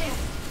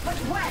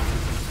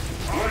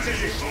 I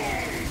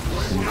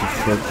need to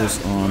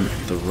focus on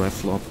the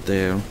Revlop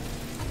there.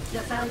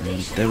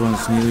 And that one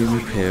is nearly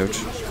repaired.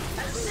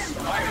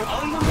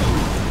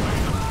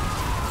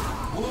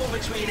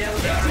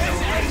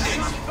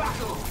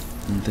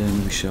 And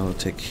then we shall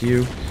attack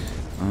here.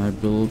 I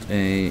build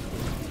another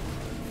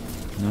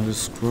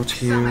squad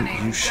here.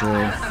 You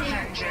shall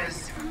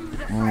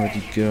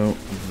already go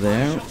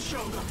there.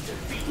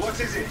 What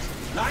is it?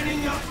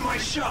 Lining up my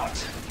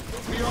shot.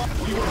 We will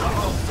have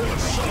our full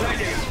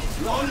ready.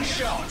 Long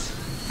shot.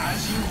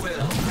 As you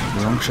will.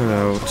 Long shot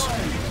out.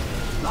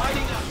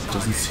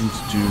 Doesn't seem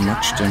to do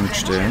much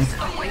damage there.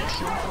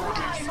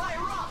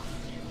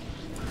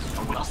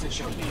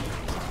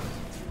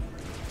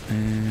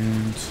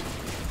 And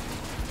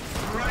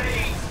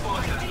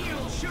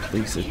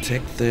please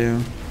attack there.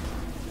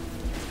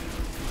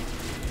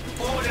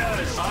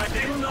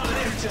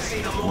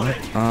 What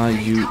are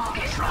you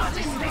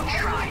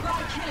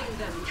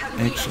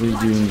actually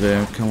doing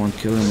there? Come on,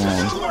 kill them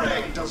all.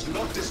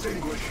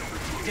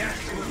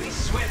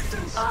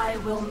 I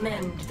will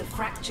mend the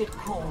fractured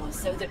core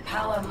so that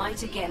power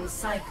might again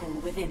cycle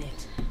within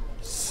it.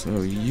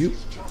 So you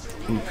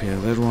repair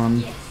that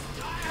one.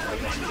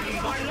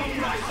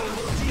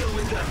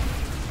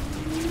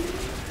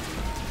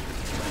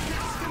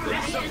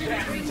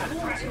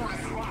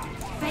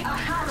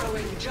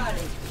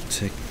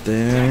 Take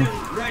there.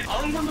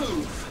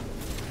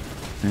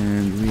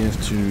 And we have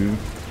to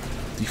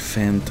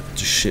defend the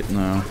shit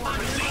now.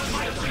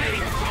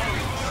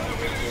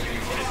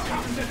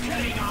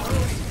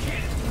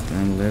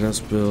 Then let us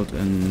build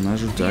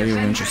another Dire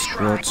Ranger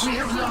squad. We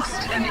have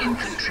lost an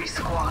infantry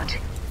squad.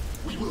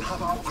 We will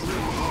have our grim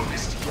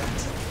harvest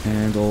yet.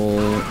 And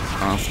all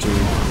after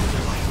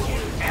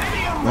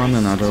one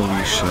another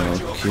we shall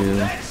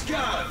kill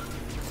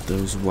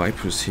those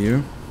Vipers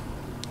here.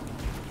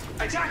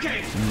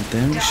 And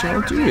then we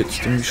shall do it.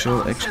 Then we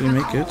shall actually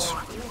make it.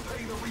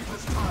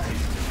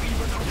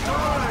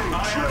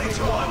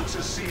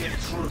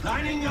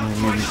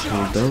 Already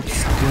kill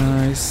those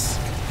guys.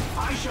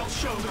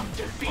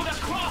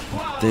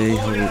 They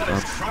hold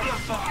up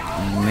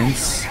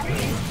immense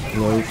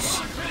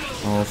loads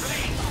of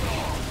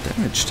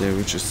damage there,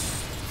 which is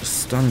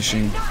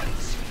astonishing.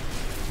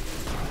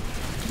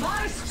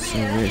 So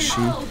where is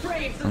she?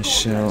 I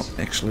shall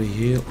actually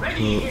heal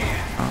her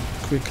up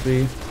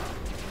quickly.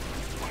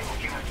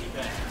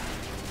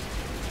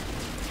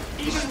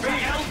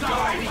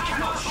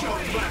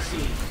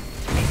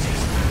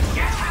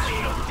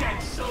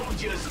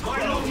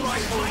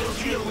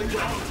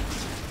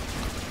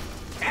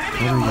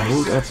 Probably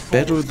hold up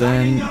better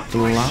than the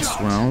last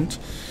round.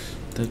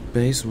 That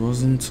base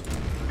wasn't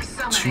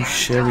too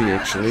shabby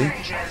actually.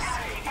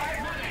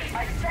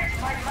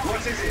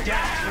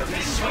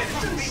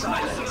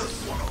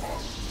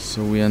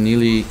 So we are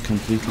nearly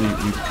completely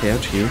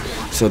repaired here.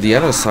 So the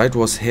other side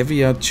was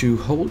heavier to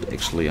hold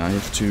actually, I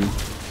have to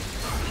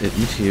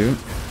admit here.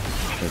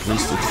 At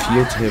least it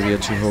feels heavier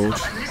to hold.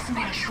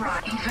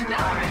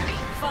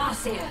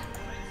 Farseer,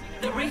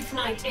 the Wraith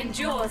Knight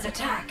endures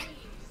attack.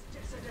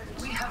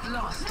 We have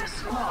lost a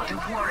squad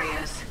of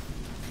warriors.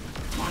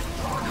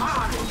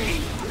 They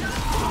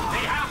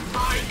have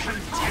my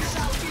contempt.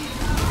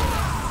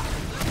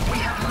 We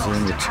have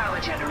lost a power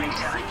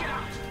generator.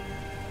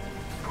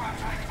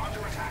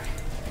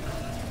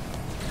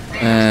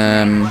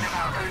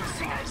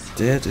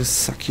 That is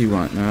sucky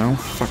right now.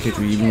 Fuck it,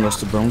 we even lost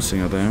the Bone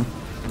Singer there.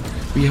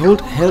 We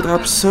held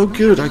up so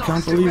good, I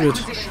can't believe it.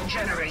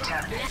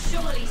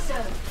 Surely so,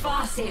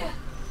 Farseer.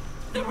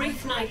 The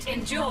Wraith Knight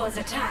endures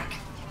attack.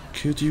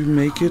 Could you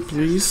make it,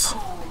 please?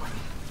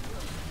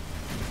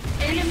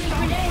 Enemy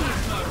grenade.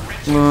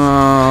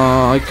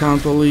 I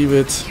can't believe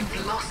it.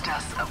 You've lost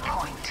us a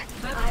point.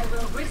 I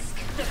will risk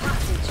the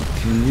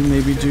passage. Can you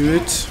maybe do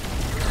it?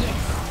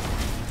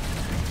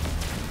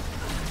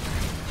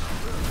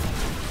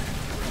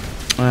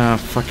 Ah,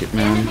 fuck it,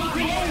 man.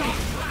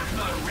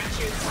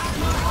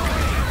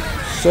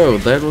 So,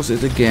 that was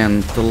it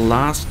again. The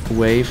last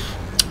wave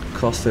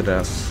costed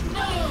us.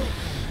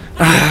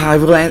 I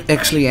will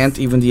actually end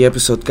even the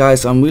episode.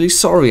 Guys, I'm really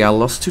sorry I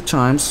lost 2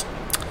 times.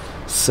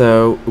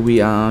 So,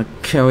 we are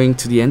going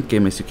to the end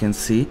game, as you can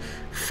see.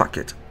 Fuck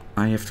it.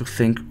 I have to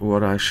think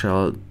what I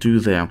shall do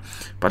there.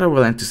 But I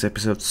will end this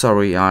episode.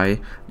 Sorry, I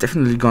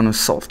definitely gonna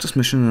solve this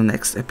mission in the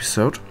next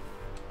episode.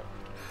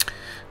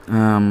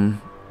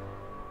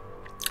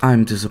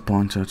 I'm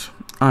disappointed.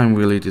 I'm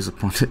really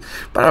disappointed.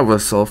 But I will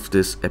solve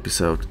this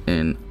episode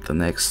in the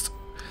next...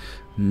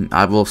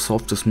 I will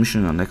solve this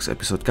mission in the next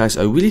episode. Guys,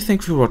 I really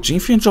thank you for watching.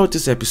 If you enjoyed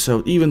this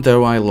episode, even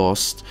though I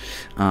lost,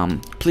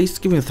 please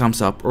give me a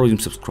thumbs up or even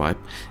subscribe.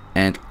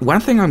 And one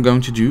thing I'm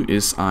going to do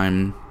is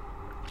I'm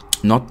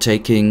not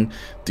taking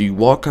the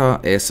Walker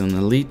as an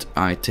elite.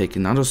 I take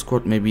another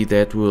squad. Maybe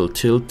that will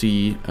tilt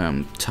the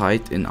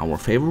tide in our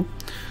favor.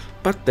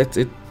 But that's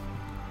it.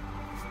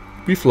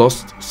 We've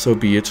lost, so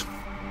be it.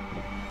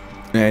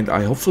 And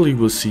I hopefully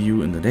will see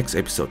you in the next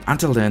episode.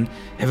 Until then,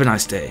 have a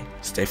nice day.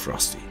 Stay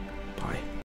frosty.